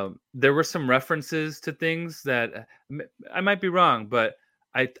 There were some references to things that I might be wrong, but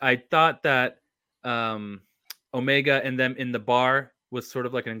I thought that Omega and them in the bar was sort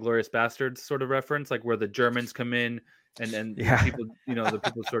of like an Inglourious Basterds sort of reference, like where the Germans come in and people, the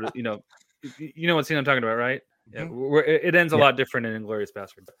people sort of, what scene I'm talking about, right? Yeah, where it ends a lot different in Inglourious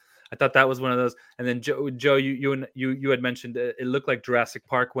Basterds. I thought that was one of those. And then Joe, you had mentioned it looked like Jurassic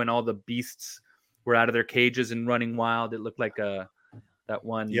Park when all the beasts were out of their cages and running wild. It looked like that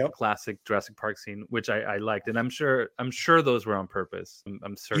one classic Jurassic Park scene, which I liked, and I'm sure those were on purpose.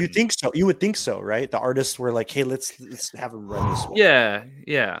 I'm certain. You think so? You would think so, right? The artists were like, "Hey, let's have them run this one."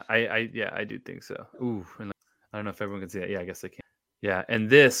 Yeah, I do think so. Ooh, and I don't know if everyone can see that. Yeah, I guess they can. Yeah, and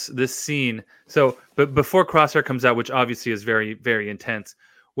this scene. So, but before Crosshair comes out, which obviously is very, very intense,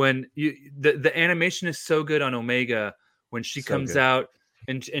 when the animation is so good on Omega when she comes out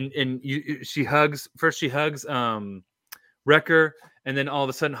and she hugs Wrecker, and then all of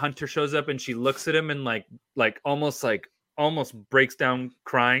a sudden Hunter shows up and she looks at him and almost breaks down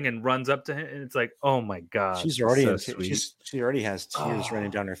crying and runs up to him, and it's like, oh my god, she's already so she already has tears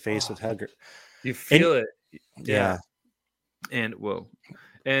running down her face with Hugger. You feel it, yeah. And whoa,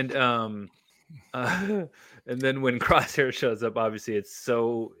 and and then when Crosshair shows up, obviously it's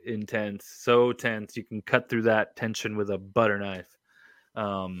so intense, so tense. You can cut through that tension with a butter knife.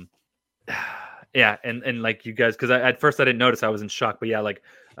 Yeah, and like you guys, because at first I didn't notice, I was in shock, but yeah, like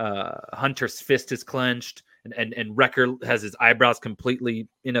Hunter's fist is clenched, and Wrecker has his eyebrows completely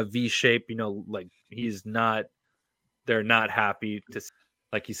in a V shape. You know, like they're not happy to.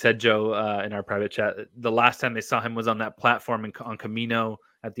 Like you said, Joe, in our private chat, the last time they saw him was on that platform on Camino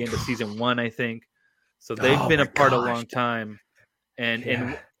at the end of season 1, I think. So they've been apart a long time,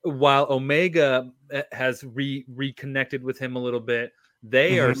 and while Omega has reconnected with him a little bit,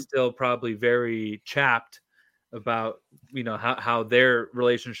 they are still probably very chapped about how their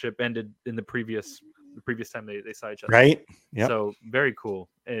relationship ended in the previous time they saw each other. Right. Yeah. So very cool,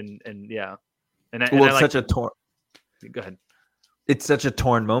 and yeah, and it's such a torn. Go ahead. It's such a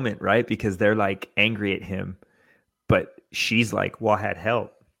torn moment, right? Because they're like angry at him, but she's like, well, I had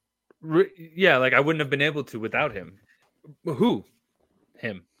help. Yeah, like I wouldn't have been able to without him. Who?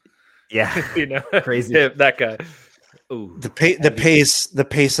 Him. Yeah. Crazy. Him, that guy. Ooh. The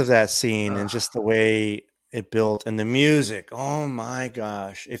pace of that scene and just the way it built and the music. Oh my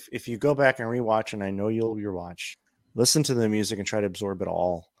gosh. If you go back and rewatch, and I know you'll rewatch, listen to the music and try to absorb it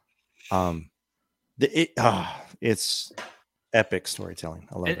all. It's epic storytelling.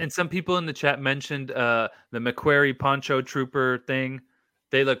 I love it. And some people in the chat mentioned the Macquarie Poncho Trooper thing.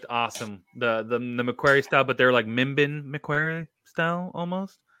 They looked awesome. The Macquarie style, but they're like Mimbin Macquarie style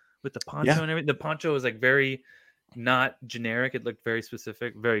almost with the poncho and everything. The poncho was like very not generic. It looked very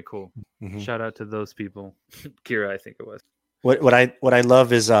specific. Very cool. Mm-hmm. Shout out to those people. Kira, I think it was. What I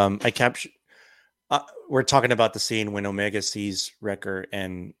love is I capture. We're talking about the scene when Omega sees Wrecker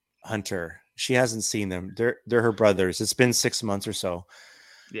and Hunter. She hasn't seen them. They're her brothers. It's been 6 months or so.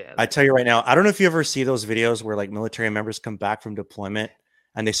 Yeah. I tell you right now, I don't know if you ever see those videos where like military members come back from deployment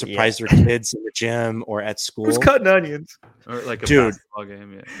and they surprise their kids in the gym or at school. Who's cutting onions? Or like a basketball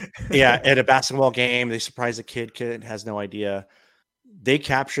game. Yeah, at a basketball game, they surprise a kid has no idea. They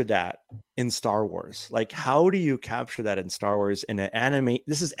captured that in Star Wars. Like, how do you capture that in Star Wars in an anime?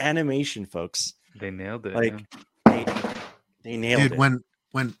 This is animation, folks. They nailed it. Like they nailed it.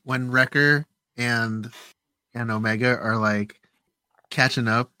 When Wrecker and Omega are like catching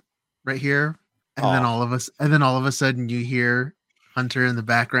up right here, and then all of a sudden you hear Hunter in the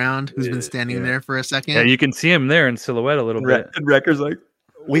background, who's been standing there for a second. Yeah, you can see him there in silhouette a little bit. And Wrecker's like,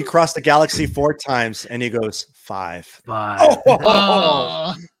 we crossed the galaxy 4 times, and he goes 5. 5.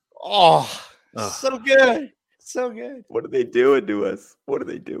 So good. So good. What are they doing to us? What are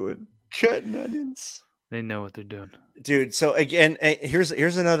they doing? Cutting onions. They know what they're doing. Dude, so again, here's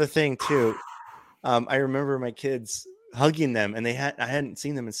another thing too. I remember my kids hugging them, and I hadn't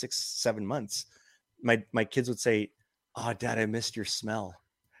seen them in 6-7 months. My kids would say, "Oh, Dad, I missed your smell."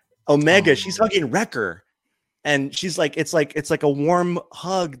 Omega, she's hugging Wrecker, and she's like, it's like a warm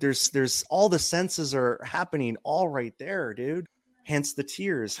hug. There's all the senses are happening all right there, dude. Hence the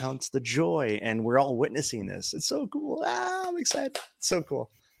tears, hence the joy, and we're all witnessing this. It's so cool. I'm excited. It's so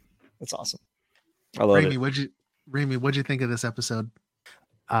cool. That's awesome. I love Raimi, it. What'd you think of this episode?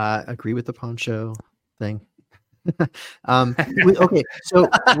 Agree with the poncho thing. Okay, so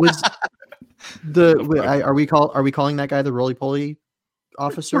was are we calling that guy the roly poly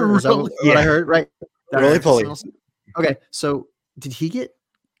officer? Is that what I heard? Right, roly poly. Okay, so did he get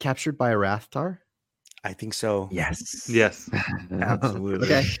captured by a Rathtar? I think so. Yes. Absolutely.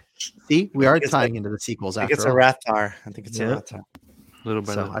 Okay. See, we are tying into the sequels. I think it's a Rathtar. I think it's a Rathtar. Little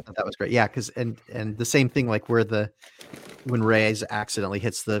bit. So I thought that was great. Yeah, because and the same thing, like when Reyes accidentally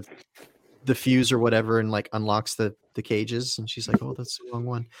hits the fuse or whatever and like unlocks the cages, and she's like, "Oh, that's the wrong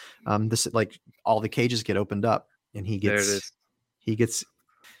one." This like all the cages get opened up, and he gets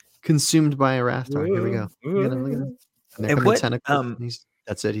consumed by a Rathtar. Here we go. Look at him. And there come the tentacles.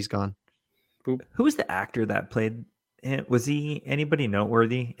 That's it. He's gone. Who was the actor that played him? Was he anybody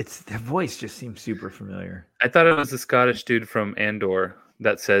noteworthy? The voice just seems super familiar. I thought it was the Scottish dude from Andor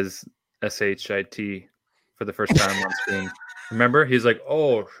that says SHIT for the first time on screen. Remember? He's like,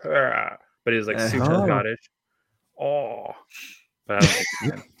 "Oh, but he was like super Scottish." Oh, but I don't think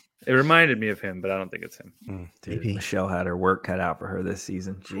it's him. It reminded me of him, but I don't think it's him. Dude, Michelle had her work cut out for her this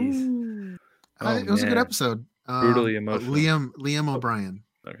season. Jeez. It was a good episode. Brutally emotional. Liam O'Brien.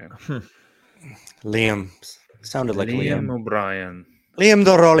 Okay. Liam sounded like Liam. O'Brien. Liam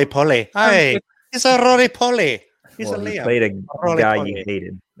the roly poly. Hey, he's a roly poly. He's Well, a he Liam. played a Roly guy poly. you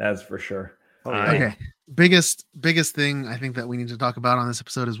hated. That's for sure. Okay. Biggest thing I think that we need to talk about on this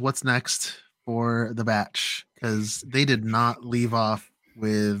episode is what's next for the batch, because they did not leave off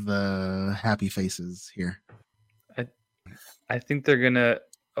with happy faces here. I think they're gonna,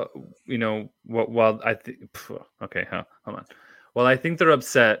 while I think, okay, hold on. Well, I think they're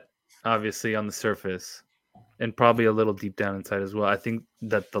upset, obviously on the surface, and probably a little deep down inside as well. I think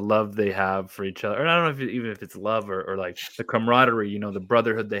that the love they have for each other, and I don't know even if it's love or like the camaraderie, the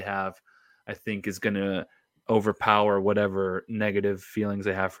brotherhood they have, I think is gonna overpower whatever negative feelings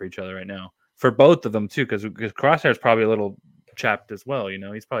they have for each other right now. For both of them too, because Crosshair's probably a little chapped as well.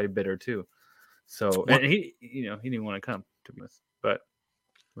 He's probably bitter too. So, and he didn't want to come to this. But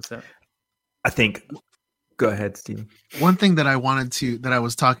what's that? I think. Go ahead, Steve. One thing that I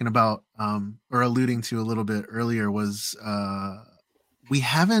was talking about, or alluding to a little bit earlier, was we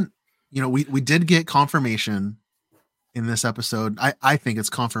haven't, we did get confirmation in this episode. I think it's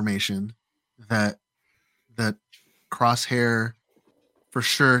confirmation that Crosshair for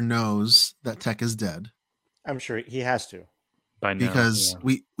sure knows that Tech is dead. I'm sure he has to. By now, because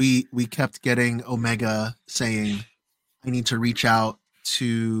we kept getting Omega saying, "I need to reach out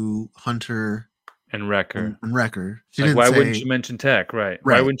to Hunter and Wrecker." And Wrecker. Why wouldn't you mention Tech? Right.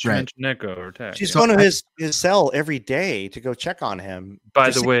 Why wouldn't you mention Echo or Tech? She's going to his cell every day to go check on him.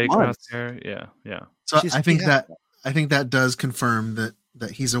 By the way, Crosshair, yeah. So I think that does confirm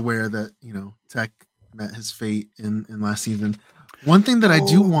that he's aware that Tech met his fate in last season. One thing that I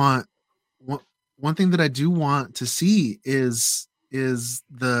do want. One thing that I do want to see is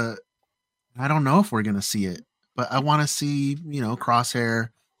I don't know if we're going to see it, but I want to see, Crosshair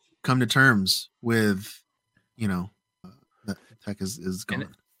come to terms with, that Tech is gone.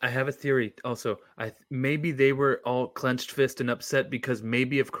 And I have a theory also. Maybe they were all clenched fist and upset because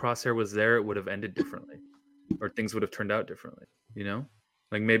maybe if Crosshair was there, it would have ended differently or things would have turned out differently,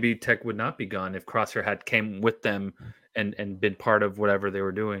 Like maybe Tech would not be gone if Crosshair had came with them and been part of whatever they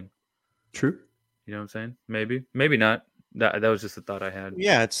were doing. True. You know what I'm saying? Maybe not. That was just a thought I had.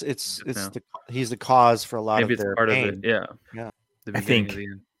 Yeah, he's the cause for a lot maybe of their part pain. of it. Yeah. Yeah. I think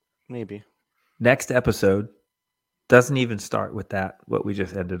maybe next episode doesn't even start with that. What we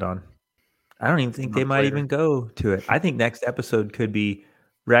just ended on. I don't even think they might even go to it. I think next episode could be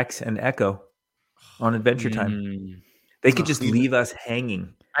Rex and Echo on Adventure Time. They could just leave us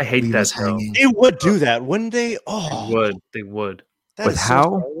hanging. I hate that. They would do that, wouldn't they? Oh, they would. With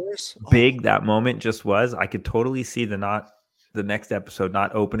how big that moment just was, I could totally see the next episode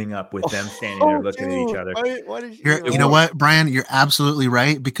not opening up with them standing there looking at each other. Why did you know what, Brian? You're absolutely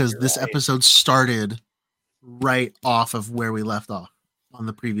right, because this episode started right off of where we left off on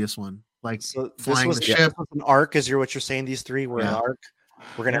the previous one. Like flying the ship. This was an arc, is what you're saying? These three were an arc.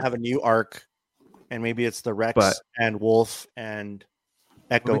 We're gonna have a new arc, and maybe it's the Rex and Wolf and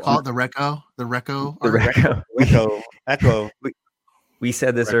Echo. What do we call it? The Recco. The Recco. Echo. We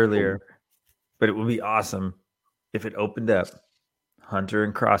said this earlier, but it would be awesome if it opened up. Hunter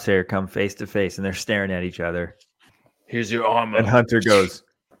and Crosshair come face to face, and they're staring at each other. Here's your armor. And Hunter goes,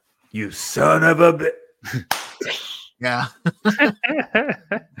 "You son of a bitch." Yeah.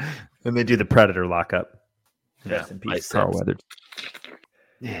 And they do the Predator lockup. Yeah. In peace, Carl Weathers.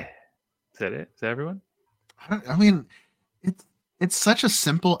 Yeah. Is that it? Is that everyone? I mean, it's such a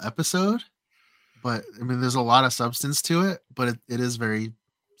simple episode, but I mean, there's a lot of substance to it, but it is very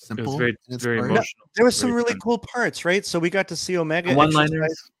simple. It's very emotional. There was some really cool parts, right? So we got to see Omega.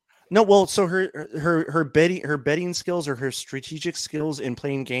 One-liners. No, well, so her betting skills or her strategic skills in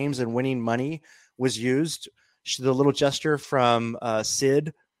playing games and winning money was used. The little gesture from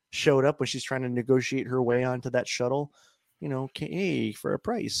Sid showed up when she's trying to negotiate her way onto that shuttle. Hey, for a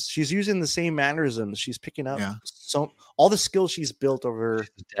price. She's using the same mannerisms. She's picking up so all the skills she's built over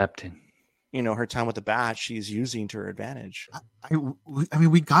adapting. Her time with the Batch, she's using to her advantage. I mean,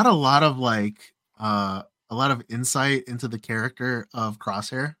 we got a lot of a lot of insight into the character of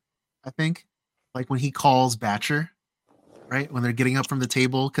Crosshair. I think, like when he calls Batcher, right when they're getting up from the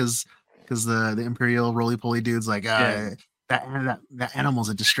table, because the Imperial roly poly dude's like, that animal's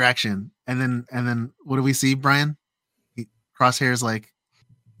a distraction, and then what do we see, Brian? Crosshair's like,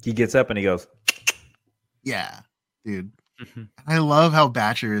 he gets up and he goes, yeah, dude. Mm-hmm. I love how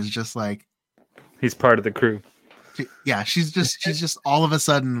Batcher is just like, he's part of the crew. She's just all of a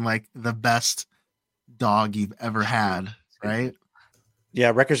sudden like the best dog you've ever had, right?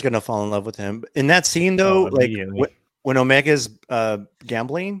 Yeah, Wrecker's gonna fall in love with him. In that scene, though, like when Omega's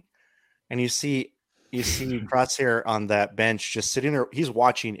gambling, and you see Crosshair on that bench just sitting there, he's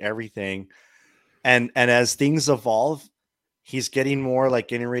watching everything, and as things evolve, he's getting more like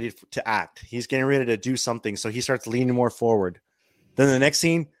getting ready to act. He's getting ready to do something, so he starts leaning more forward. Then the next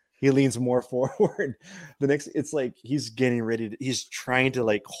scene, he leans more forward. It's like he's getting ready. He's trying to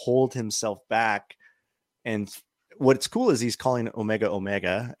like hold himself back. And what's cool is he's calling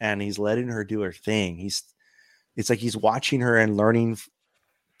Omega, and he's letting her do her thing. It's like he's watching her and learning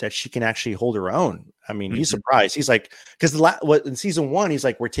that she can actually hold her own. I mean, he's surprised. He's like, because in season 1, he's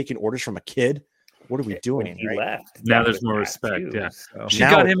like, we're taking orders from a kid. What are we doing? He right left. Now there's more respect. Yeah, so. She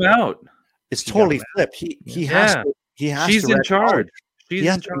got him out. It's totally flipped. He has to. She's in charge. She's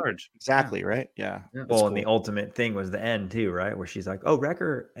in charge. Exactly, right? Yeah. Well, cool. and the ultimate thing was the end too, right? Where she's like, "Oh,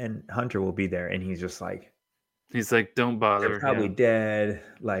 Wrecker and Hunter will be there," and he's just like, "Don't bother. They're probably dead."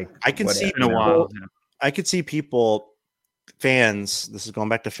 Like, I can see in a while. I could see people, fans. This is going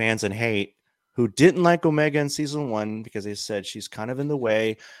back to fans and hate, who didn't like Omega in season 1 because they said she's kind of in the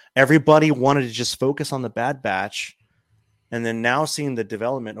way. Everybody wanted to just focus on the Bad Batch. And then now seeing the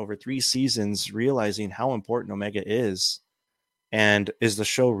development over 3 seasons, realizing how important Omega is. And is the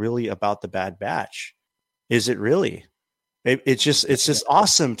show really about the Bad Batch? Is it really? It's just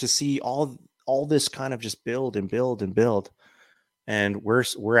awesome to see all this kind of just build and build and build. And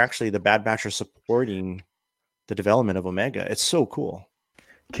we're actually, the Bad Batch are supporting the development of Omega. It's so cool.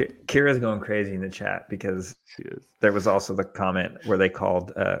 Kira's going crazy in the chat because there was also the comment where they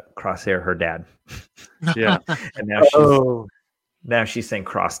called Crosshair her dad. Yeah. And now she's saying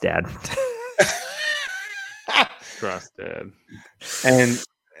Cross Dad. Cross Dad.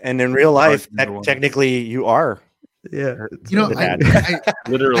 And in real life, technically you are. Yeah. I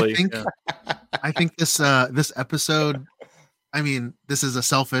literally. I think this episode, I mean, this is a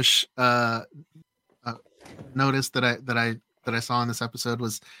selfish notice that I saw in this episode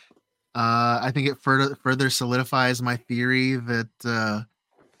was I think it further solidifies my theory that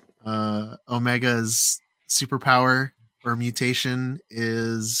Omega's superpower or mutation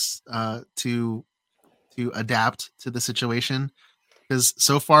is to adapt to the situation, because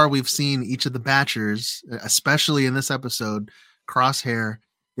so far we've seen each of the Batchers, especially in this episode, Crosshair,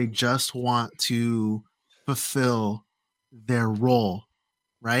 they just want to fulfill their role.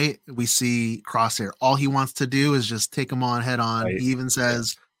 Right? We see Crosshair. All he wants to do is just take them on head on. Right. He even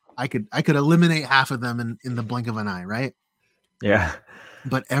says, I could eliminate half of them in the blink of an eye, right? Yeah.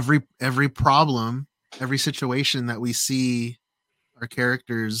 But every problem, every situation that we see our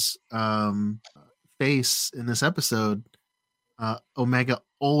characters face in this episode, Omega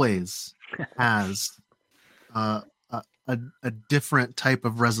always has a different type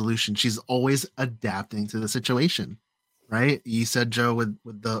of resolution. She's always adapting to the situation. Right? You said, Joe, with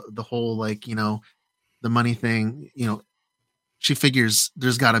the whole, like, you know, the money thing, you know, she figures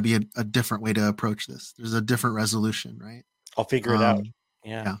there's got to be a different way to approach this. There's a different resolution, right? I'll figure it out.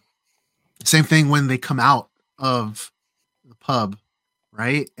 Yeah. Same thing when they come out of the pub,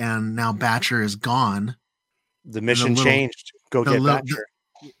 right? And now Batcher is gone. The mission changed. Go get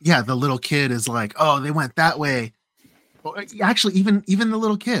Batcher. The little kid is like, oh, they went that way. Well, actually, even the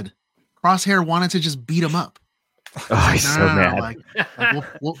little kid, Crosshair wanted to just beat him up. Oh, he's so mad. Like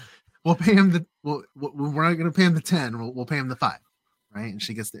we'll pay him we're not going to pay him the 10. We'll pay him the 5, right? And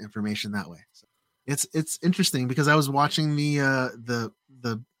she gets the information that way. So it's interesting because I was watching the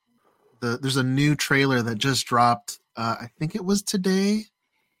there's a new trailer that just dropped. I think it was today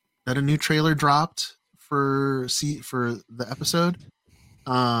that a new trailer dropped for the episode.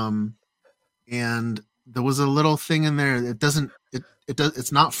 And there was a little thing in there.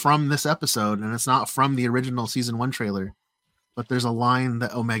 It's not from this episode, and it's not from the original season 1 trailer, but there's a line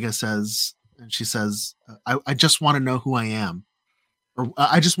that Omega says, and she says, I just want to know who I am. Or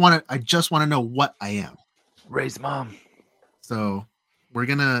I just want to know what I am. Ray's mom. So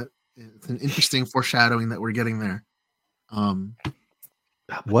it's an interesting foreshadowing that we're getting there.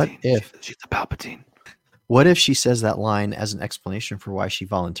 What if she's a Palpatine? What if she says that line as an explanation for why she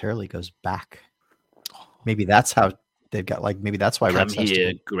voluntarily goes back? Maybe that's how they've got, like, maybe that's why Come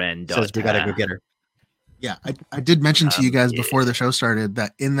here, granddaughter. Says we gotta go get her. Yeah, I did mention to you guys before the show started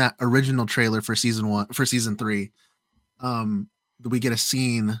that in that original trailer for season 3, we get a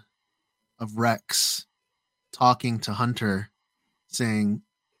scene of Rex talking to Hunter, saying,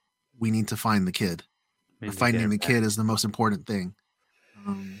 "We need to find the kid. Finding the kid is the most important thing."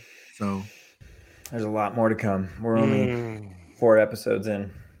 So there's a lot more to come. We're only 4 episodes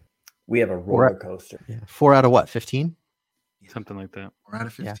in. We have a roller coaster. Yeah. 4 out of what? 15? Something like that. 4 out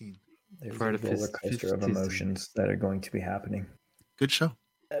of 15. There's a roller coaster of emotions that are going to be happening. Good show.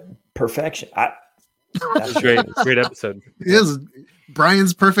 Perfection. That's great episode. It is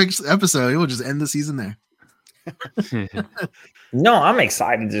Brian's perfect episode. He will just end the season there. No, I'm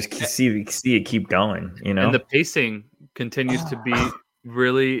excited to just see it keep going. You know, and the pacing continues to be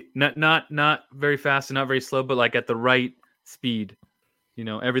really not very fast and not very slow, but like at the right speed. You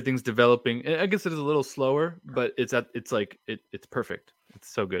know, everything's developing. I guess it is a little slower, but it's perfect. It's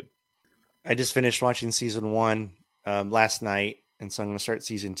so good. I just finished watching season 1 last night, and so I'm going to start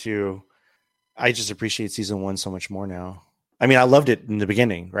season 2. I just appreciate season 1 so much more now. I mean, I loved it in the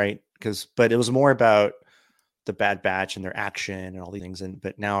beginning, right? But it was more about the Bad Batch and their action and all these things.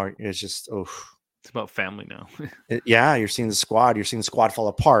 But now it's just it's about family now. Yeah, you're seeing the squad. You're seeing the squad fall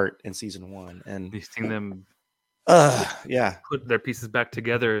apart in season 1, and you're seeing them. Yeah, put their pieces back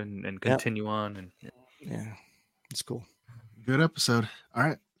together and continue on. And yeah, it's cool. Good episode. All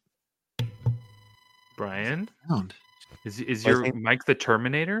right, Brian, is Well, your mic the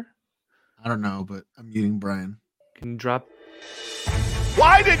Terminator? I don't know, but I'm muting Brian. Can you drop?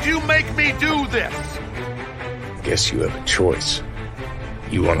 Why did you make me do this? Guess you have a choice.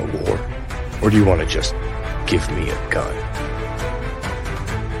 You want a war, or do you want to just give me a gun?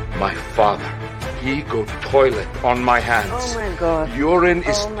 My father, he go toilet on my hands. Oh my God. Urine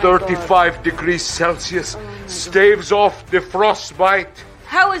is 35 degrees Celsius, staves off the frostbite.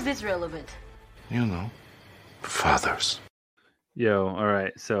 How is this relevant? You know, fathers. Yo, all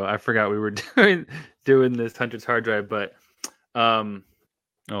right. So I forgot we were doing this Hunter's hard drive, but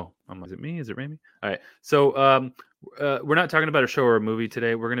is it me? Is it Ramy? All right. So we're not talking about a show or a movie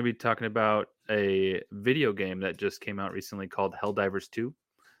today. We're going to be talking about a video game that just came out recently called Helldivers 2.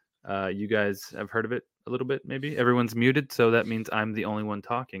 You guys have heard of it a little bit, maybe? Everyone's muted, so that means I'm the only one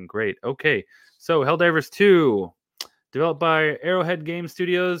talking. Great. Okay. So Helldivers 2, developed by Arrowhead Game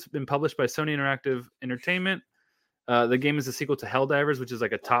Studios, been published by Sony Interactive Entertainment. The game is a sequel to Helldivers, which is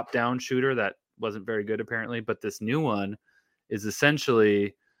like a top-down shooter that wasn't very good, apparently. But this new one is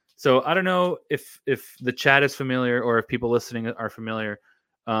essentially... So I don't know if the chat is familiar or if people listening are familiar.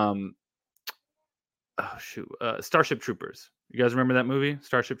 Starship Troopers. You guys remember that movie,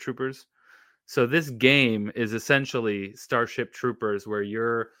 Starship Troopers? So this game is essentially Starship Troopers, where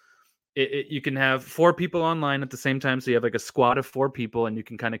you can have 4 people online at the same time. So you have like a squad of 4 people, and you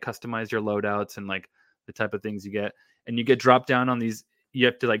can kind of customize your loadouts and like the type of things you get. And you get dropped down on these. You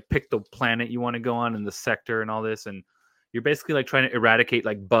have to like pick the planet you want to go on and the sector and all this. And you're basically like trying to eradicate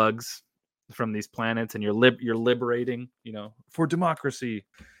like bugs from these planets, and you're liberating, for democracy.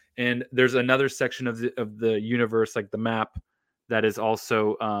 And there's another section of the universe, like the map, that is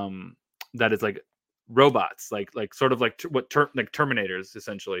also that is like robots, like sort of like Terminators,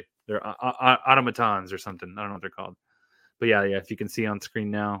 essentially. They're automatons or something. I don't know what they're called, but yeah. If you can see on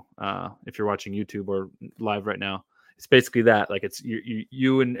screen now, if you're watching YouTube or live right now, it's basically that. Like it's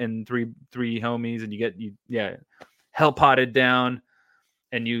you and three homies, and you get hell potted down,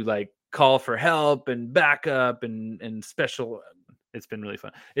 and you like call for help and backup and special. It's been really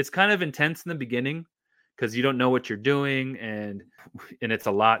fun. It's kind of intense in the beginning because you don't know what you're doing, and it's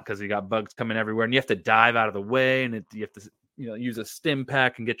a lot because you got bugs coming everywhere, and you have to dive out of the way, and you have to use a stim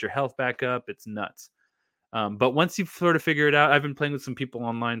pack and get your health back up. It's nuts. But once you sort of figure it out, I've been playing with some people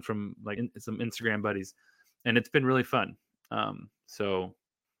online from like some Instagram buddies, and it's been really fun. So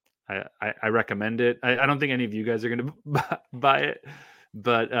I recommend it. I don't think any of you guys are going to buy it,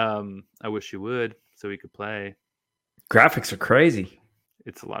 but I wish you would so we could play. Graphics are crazy.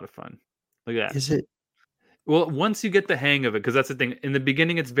 It's a lot of fun. Look at that. Is it? Well, once you get the hang of it, because that's the thing. In the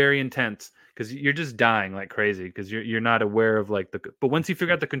beginning, it's very intense because you're just dying like crazy because you're not aware of like But once you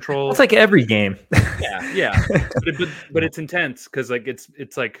figure out the control, it's like every game. yeah. But it's intense because like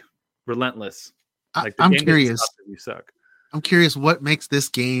it's like relentless. Like I'm curious. You suck. I'm curious what makes this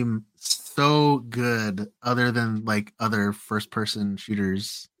game so good, other than like other first-person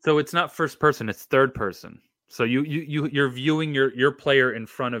shooters. So it's not first person; it's third person. So you're viewing your player in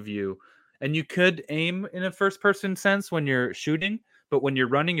front of you, and you could aim in a first person sense when you're shooting, but when you're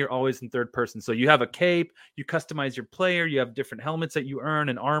running, you're always in third person. So you have a cape, you customize your player, you have different helmets that you earn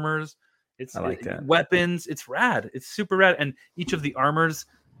and armors. I like that. Weapons. It's rad. It's super rad, and each of the armors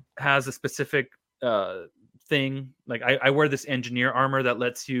has a specific thing. Like I wear this engineer armor that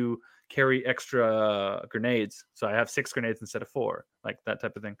lets you carry extra grenades. So I have 6 grenades instead of 4, like that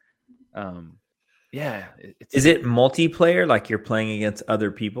type of thing. Yeah. Is it multiplayer, like you're playing against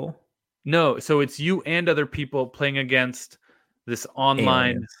other people? No, so it's you and other people playing against this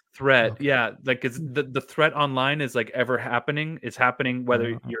online threat. Okay. Yeah, like it's the threat online is like ever happening. It's happening whether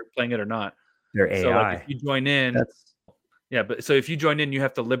you're playing it or not. They're AI. So like if you join in, but so if you join in, you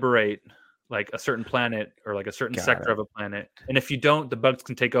have to liberate like a certain planet or like a certain sector of a planet, and if you don't, the bugs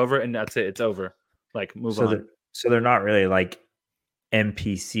can take over, and that's it. It's over. Like move on. So they're not really like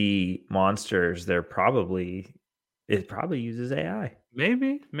NPC monsters. It probably uses AI.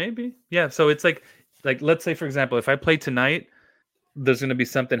 Maybe. Yeah. So it's like let's say for example, if I play tonight, there's going to be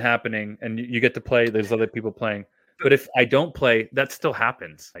something happening, and you get to play. There's other people playing. But if I don't play, that still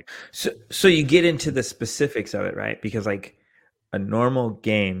happens. Like so you get into the specifics of it, right? Because like a normal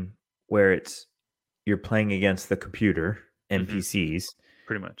game where you're playing against the computer NPCs,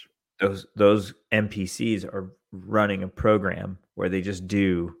 pretty much. Those NPCs are running a program where they just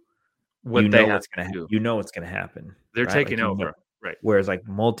do what they have to do. You know what's going to happen. They're right? taking like over, right? Whereas like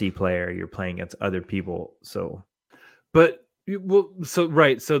multiplayer, you're playing against other people. So, but so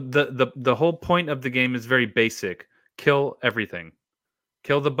the whole point of the game is very basic. Kill everything,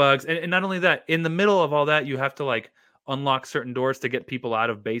 kill the bugs, and not only that. In the middle of all that, you have to like unlock certain doors to get people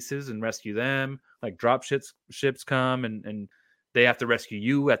out of bases and rescue them. Like drop ships come and they have to rescue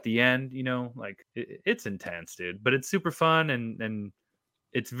you at the end. You know, like it's intense, dude. But it's super fun and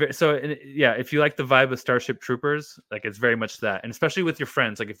it's very yeah. If you like the vibe of Starship Troopers, like it's very much that, and especially with your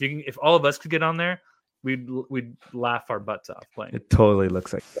friends. Like if all of us could get on there, we'd laugh our butts off playing. It totally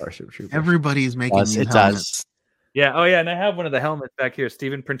looks like Starship Troopers. Everybody's making it does. Yeah. Oh, yeah. And I have one of the helmets back here.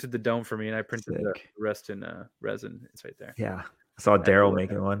 Steven printed the dome for me, and I printed the rest in resin. It's right there. Yeah. I saw Daryl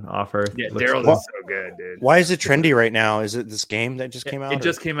making one off Earth. Yeah, Daryl is so good, dude. Why is it trendy right now? Is it this game that just came out? It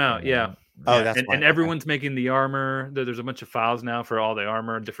just came out, yeah. Oh, that's and everyone's making the armor. There's a bunch of files now for all the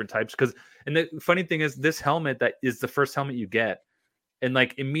armor, different types. And the funny thing is, this helmet that is the first helmet you get, and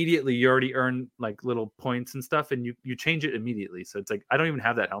like immediately you already earn like little points and stuff, and you change it immediately. So it's like I don't even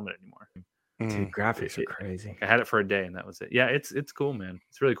have that helmet anymore. Dude, graphics are crazy. I had it for a day, and that was it. Yeah, it's cool, man.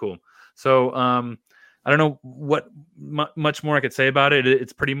 It's really cool. So I don't know what much more I could say about it.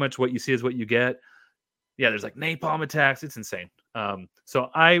 It's pretty much what you see is what you get. Yeah, there's like napalm attacks. It's insane. So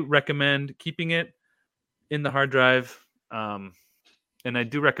I recommend keeping it in the hard drive. And I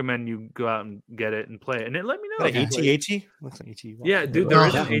do recommend you go out and get it and play it. And let me know. Like AT-AT? Looks like AT. Yeah, dude, there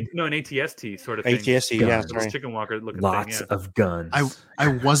is an ATST sort of thing. ATST, yeah. It's Chicken Walker looking Lots thing. Yeah. of guns. I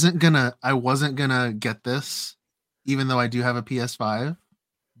wasn't gonna get this, even though I do have a PS5.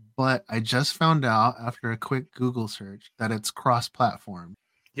 But I just found out after a quick Google search that it's cross-platform.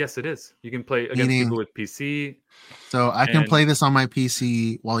 Yes, it is. You can play against people with PC. So I can play this on my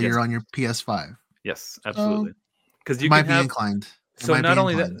PC while you're on your PS5. Yes, absolutely. Because you might be inclined. So not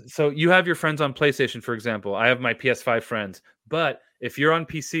only that, so you have your friends on PlayStation, for example. I have my PS5 friends. But if you're on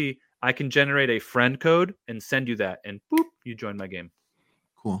PC, I can generate a friend code and send you that, and boop, you join my game.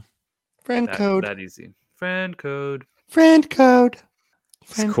 Cool. Friend code. That easy. Friend code. Friend code.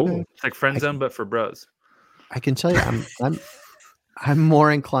 It's cool. It's like Friend Zone, but for bros. I can tell you, I'm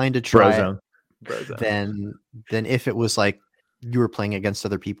more inclined to try it than if it was like you were playing against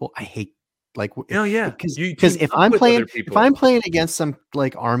other people. I hate because if I'm playing against some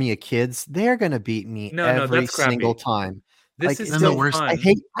like army of kids, they're gonna beat me every single time. This is the worst. I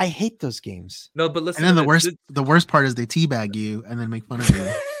hate those games. No, but listen. And then the worst part is they teabag you and then make fun of you.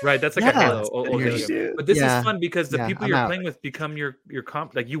 Right, that's like a Halo. But this is fun because the people you're playing with become your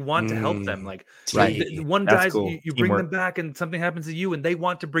comp. Like you want to help them. Like one guy's cool. you bring them back, and something happens to you, and they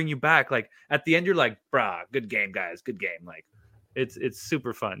want to bring you back. Like at the end, you're like, "Brah, good game, guys, good game." Like it's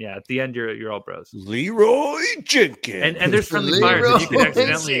super fun. Yeah, at the end, you're all bros. Leroy Jenkins, and there's friendly fire.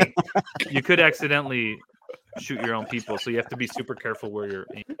 So you could accidentally shoot your own people, so you have to be super careful where you're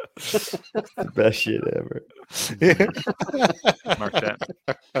aiming. The best shit ever. Mark that.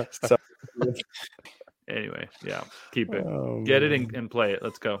 Anyway, yeah, keep it. Get it and play it.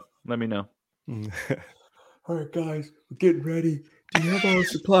 Let's go. Let me know. All right, guys, we're getting ready. Do you have all the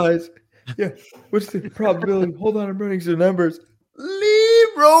supplies? Yeah. What's the probability? Hold on, I'm running some numbers.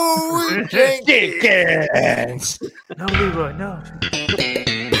 Leroy Jenkins. No, Leroy, no.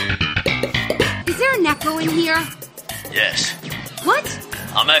 Is there an echo in here? Yes. What?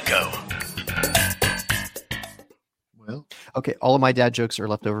 I'm Echo. Well, okay. All of my dad jokes are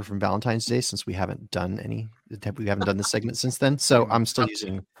left over from Valentine's Day since we haven't done this segment since then. So I'm still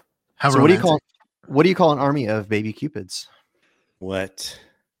using. So what do you call an army of baby cupids? What?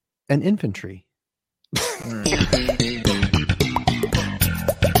 An infantry.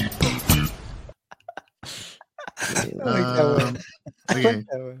 Okay.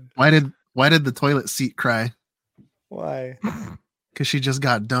 Why did the toilet seat cry? Why? Because she just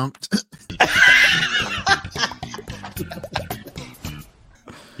got dumped.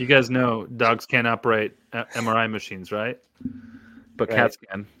 You guys know dogs can't operate MRI machines, right? But cats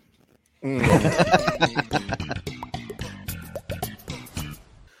can.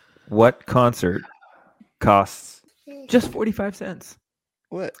 What concert costs just 45 cents?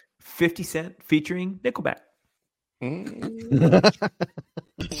 What? 50 Cent featuring Nickelback.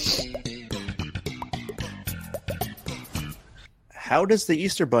 How does the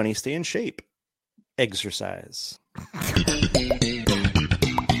Easter Bunny stay in shape? Exercise.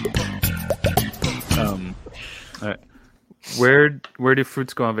 All right. Where do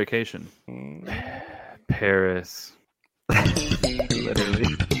fruits go on vacation? Paris. Literally.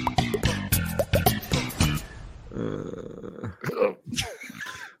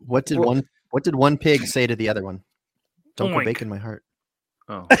 What did one pig say to the other one? Don't Oink. go bake in my heart.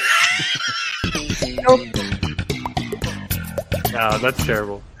 Oh. No, that's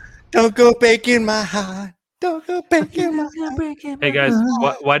terrible. Don't go bake in my heart. Don't go bake in my heart. Hey guys,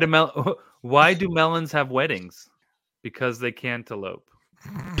 why do melons have weddings? Because they can't elope.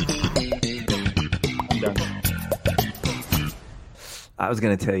 I'm done. I was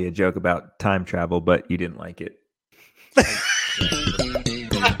going to tell you a joke about time travel, but you didn't like it.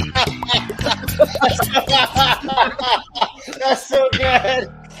 That's so good.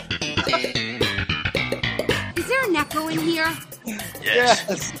 Is there an echo in here?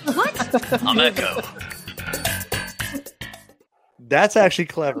 Yes. What? I'm Echo. That's actually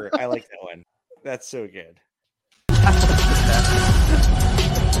clever. I like that one. That's so good. I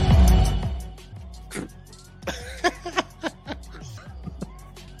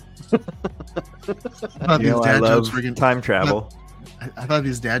thought these dad jokes were gonna time travel. I thought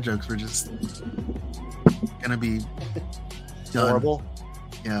these dad jokes were just gonna be done. Horrible.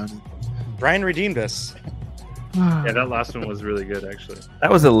 Yeah. Brian redeemed us. Yeah, that last one was really good, actually.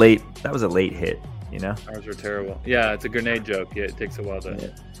 That was a late hit, you know? Ours were terrible. Yeah, it's a grenade joke. Yeah, it takes a while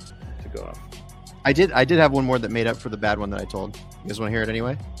to go off. I did have one more that made up for the bad one that I told. You guys want to hear it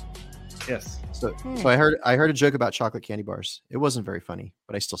anyway? Yes. So I heard a joke about chocolate candy bars. It wasn't very funny,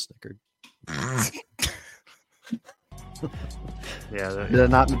 but I still snickered. Yeah. Did it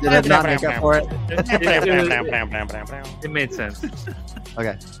not make up for it? It made sense.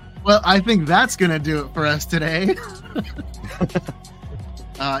 Okay. Well, I think that's going to do it for us today.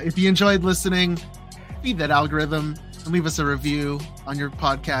 If you enjoyed listening, feed that algorithm and leave us a review on your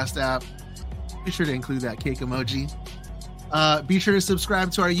podcast app. Be sure to include that cake emoji. Be sure to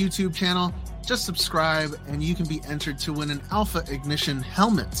subscribe to our YouTube channel. Just subscribe and you can be entered to win an Alpha Ignition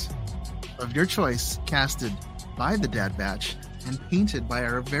helmet of your choice, casted by the Dad Batch and painted by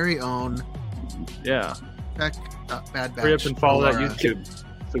our very own Bad Batch. Hurry up and follow that YouTube.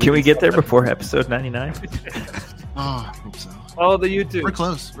 So Can we get there before episode 99? Oh, I hope so. Follow the YouTube. We're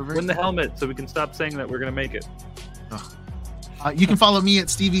close. We're very Win the close. helmet so we can stop saying that we're going to make it. You can follow me at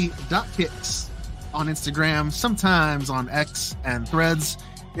Stevie.Kicks on Instagram, sometimes on X and Threads.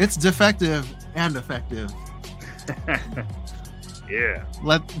 It's defective and effective. Yeah.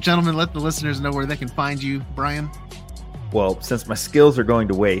 Let the listeners know where they can find you, Brian. Well, since my skills are going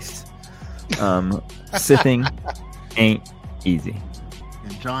to waste, sithing ain't easy.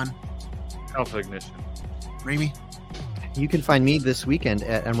 And John. Alpha Ignition. Ramey. You can find me this weekend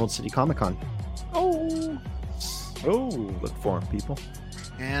at Emerald City Comic Con. Look for him, people.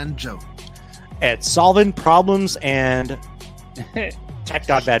 And Joe. At Solving Problems and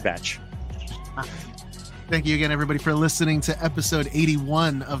Tech.Bad Batch. Thank you again, everybody, for listening to episode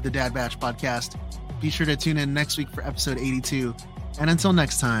 81 of the Dad Batch podcast. Be sure to tune in next week for episode 82. And until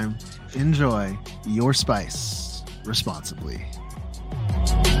next time, enjoy your spice responsibly.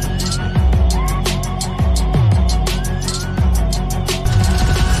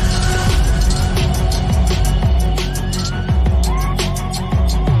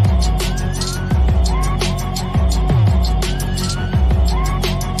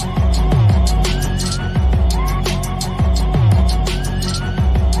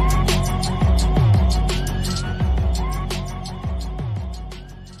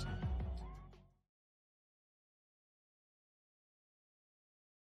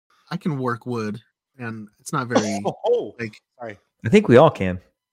 I can work wood, and it's not very Sorry. I think we all can.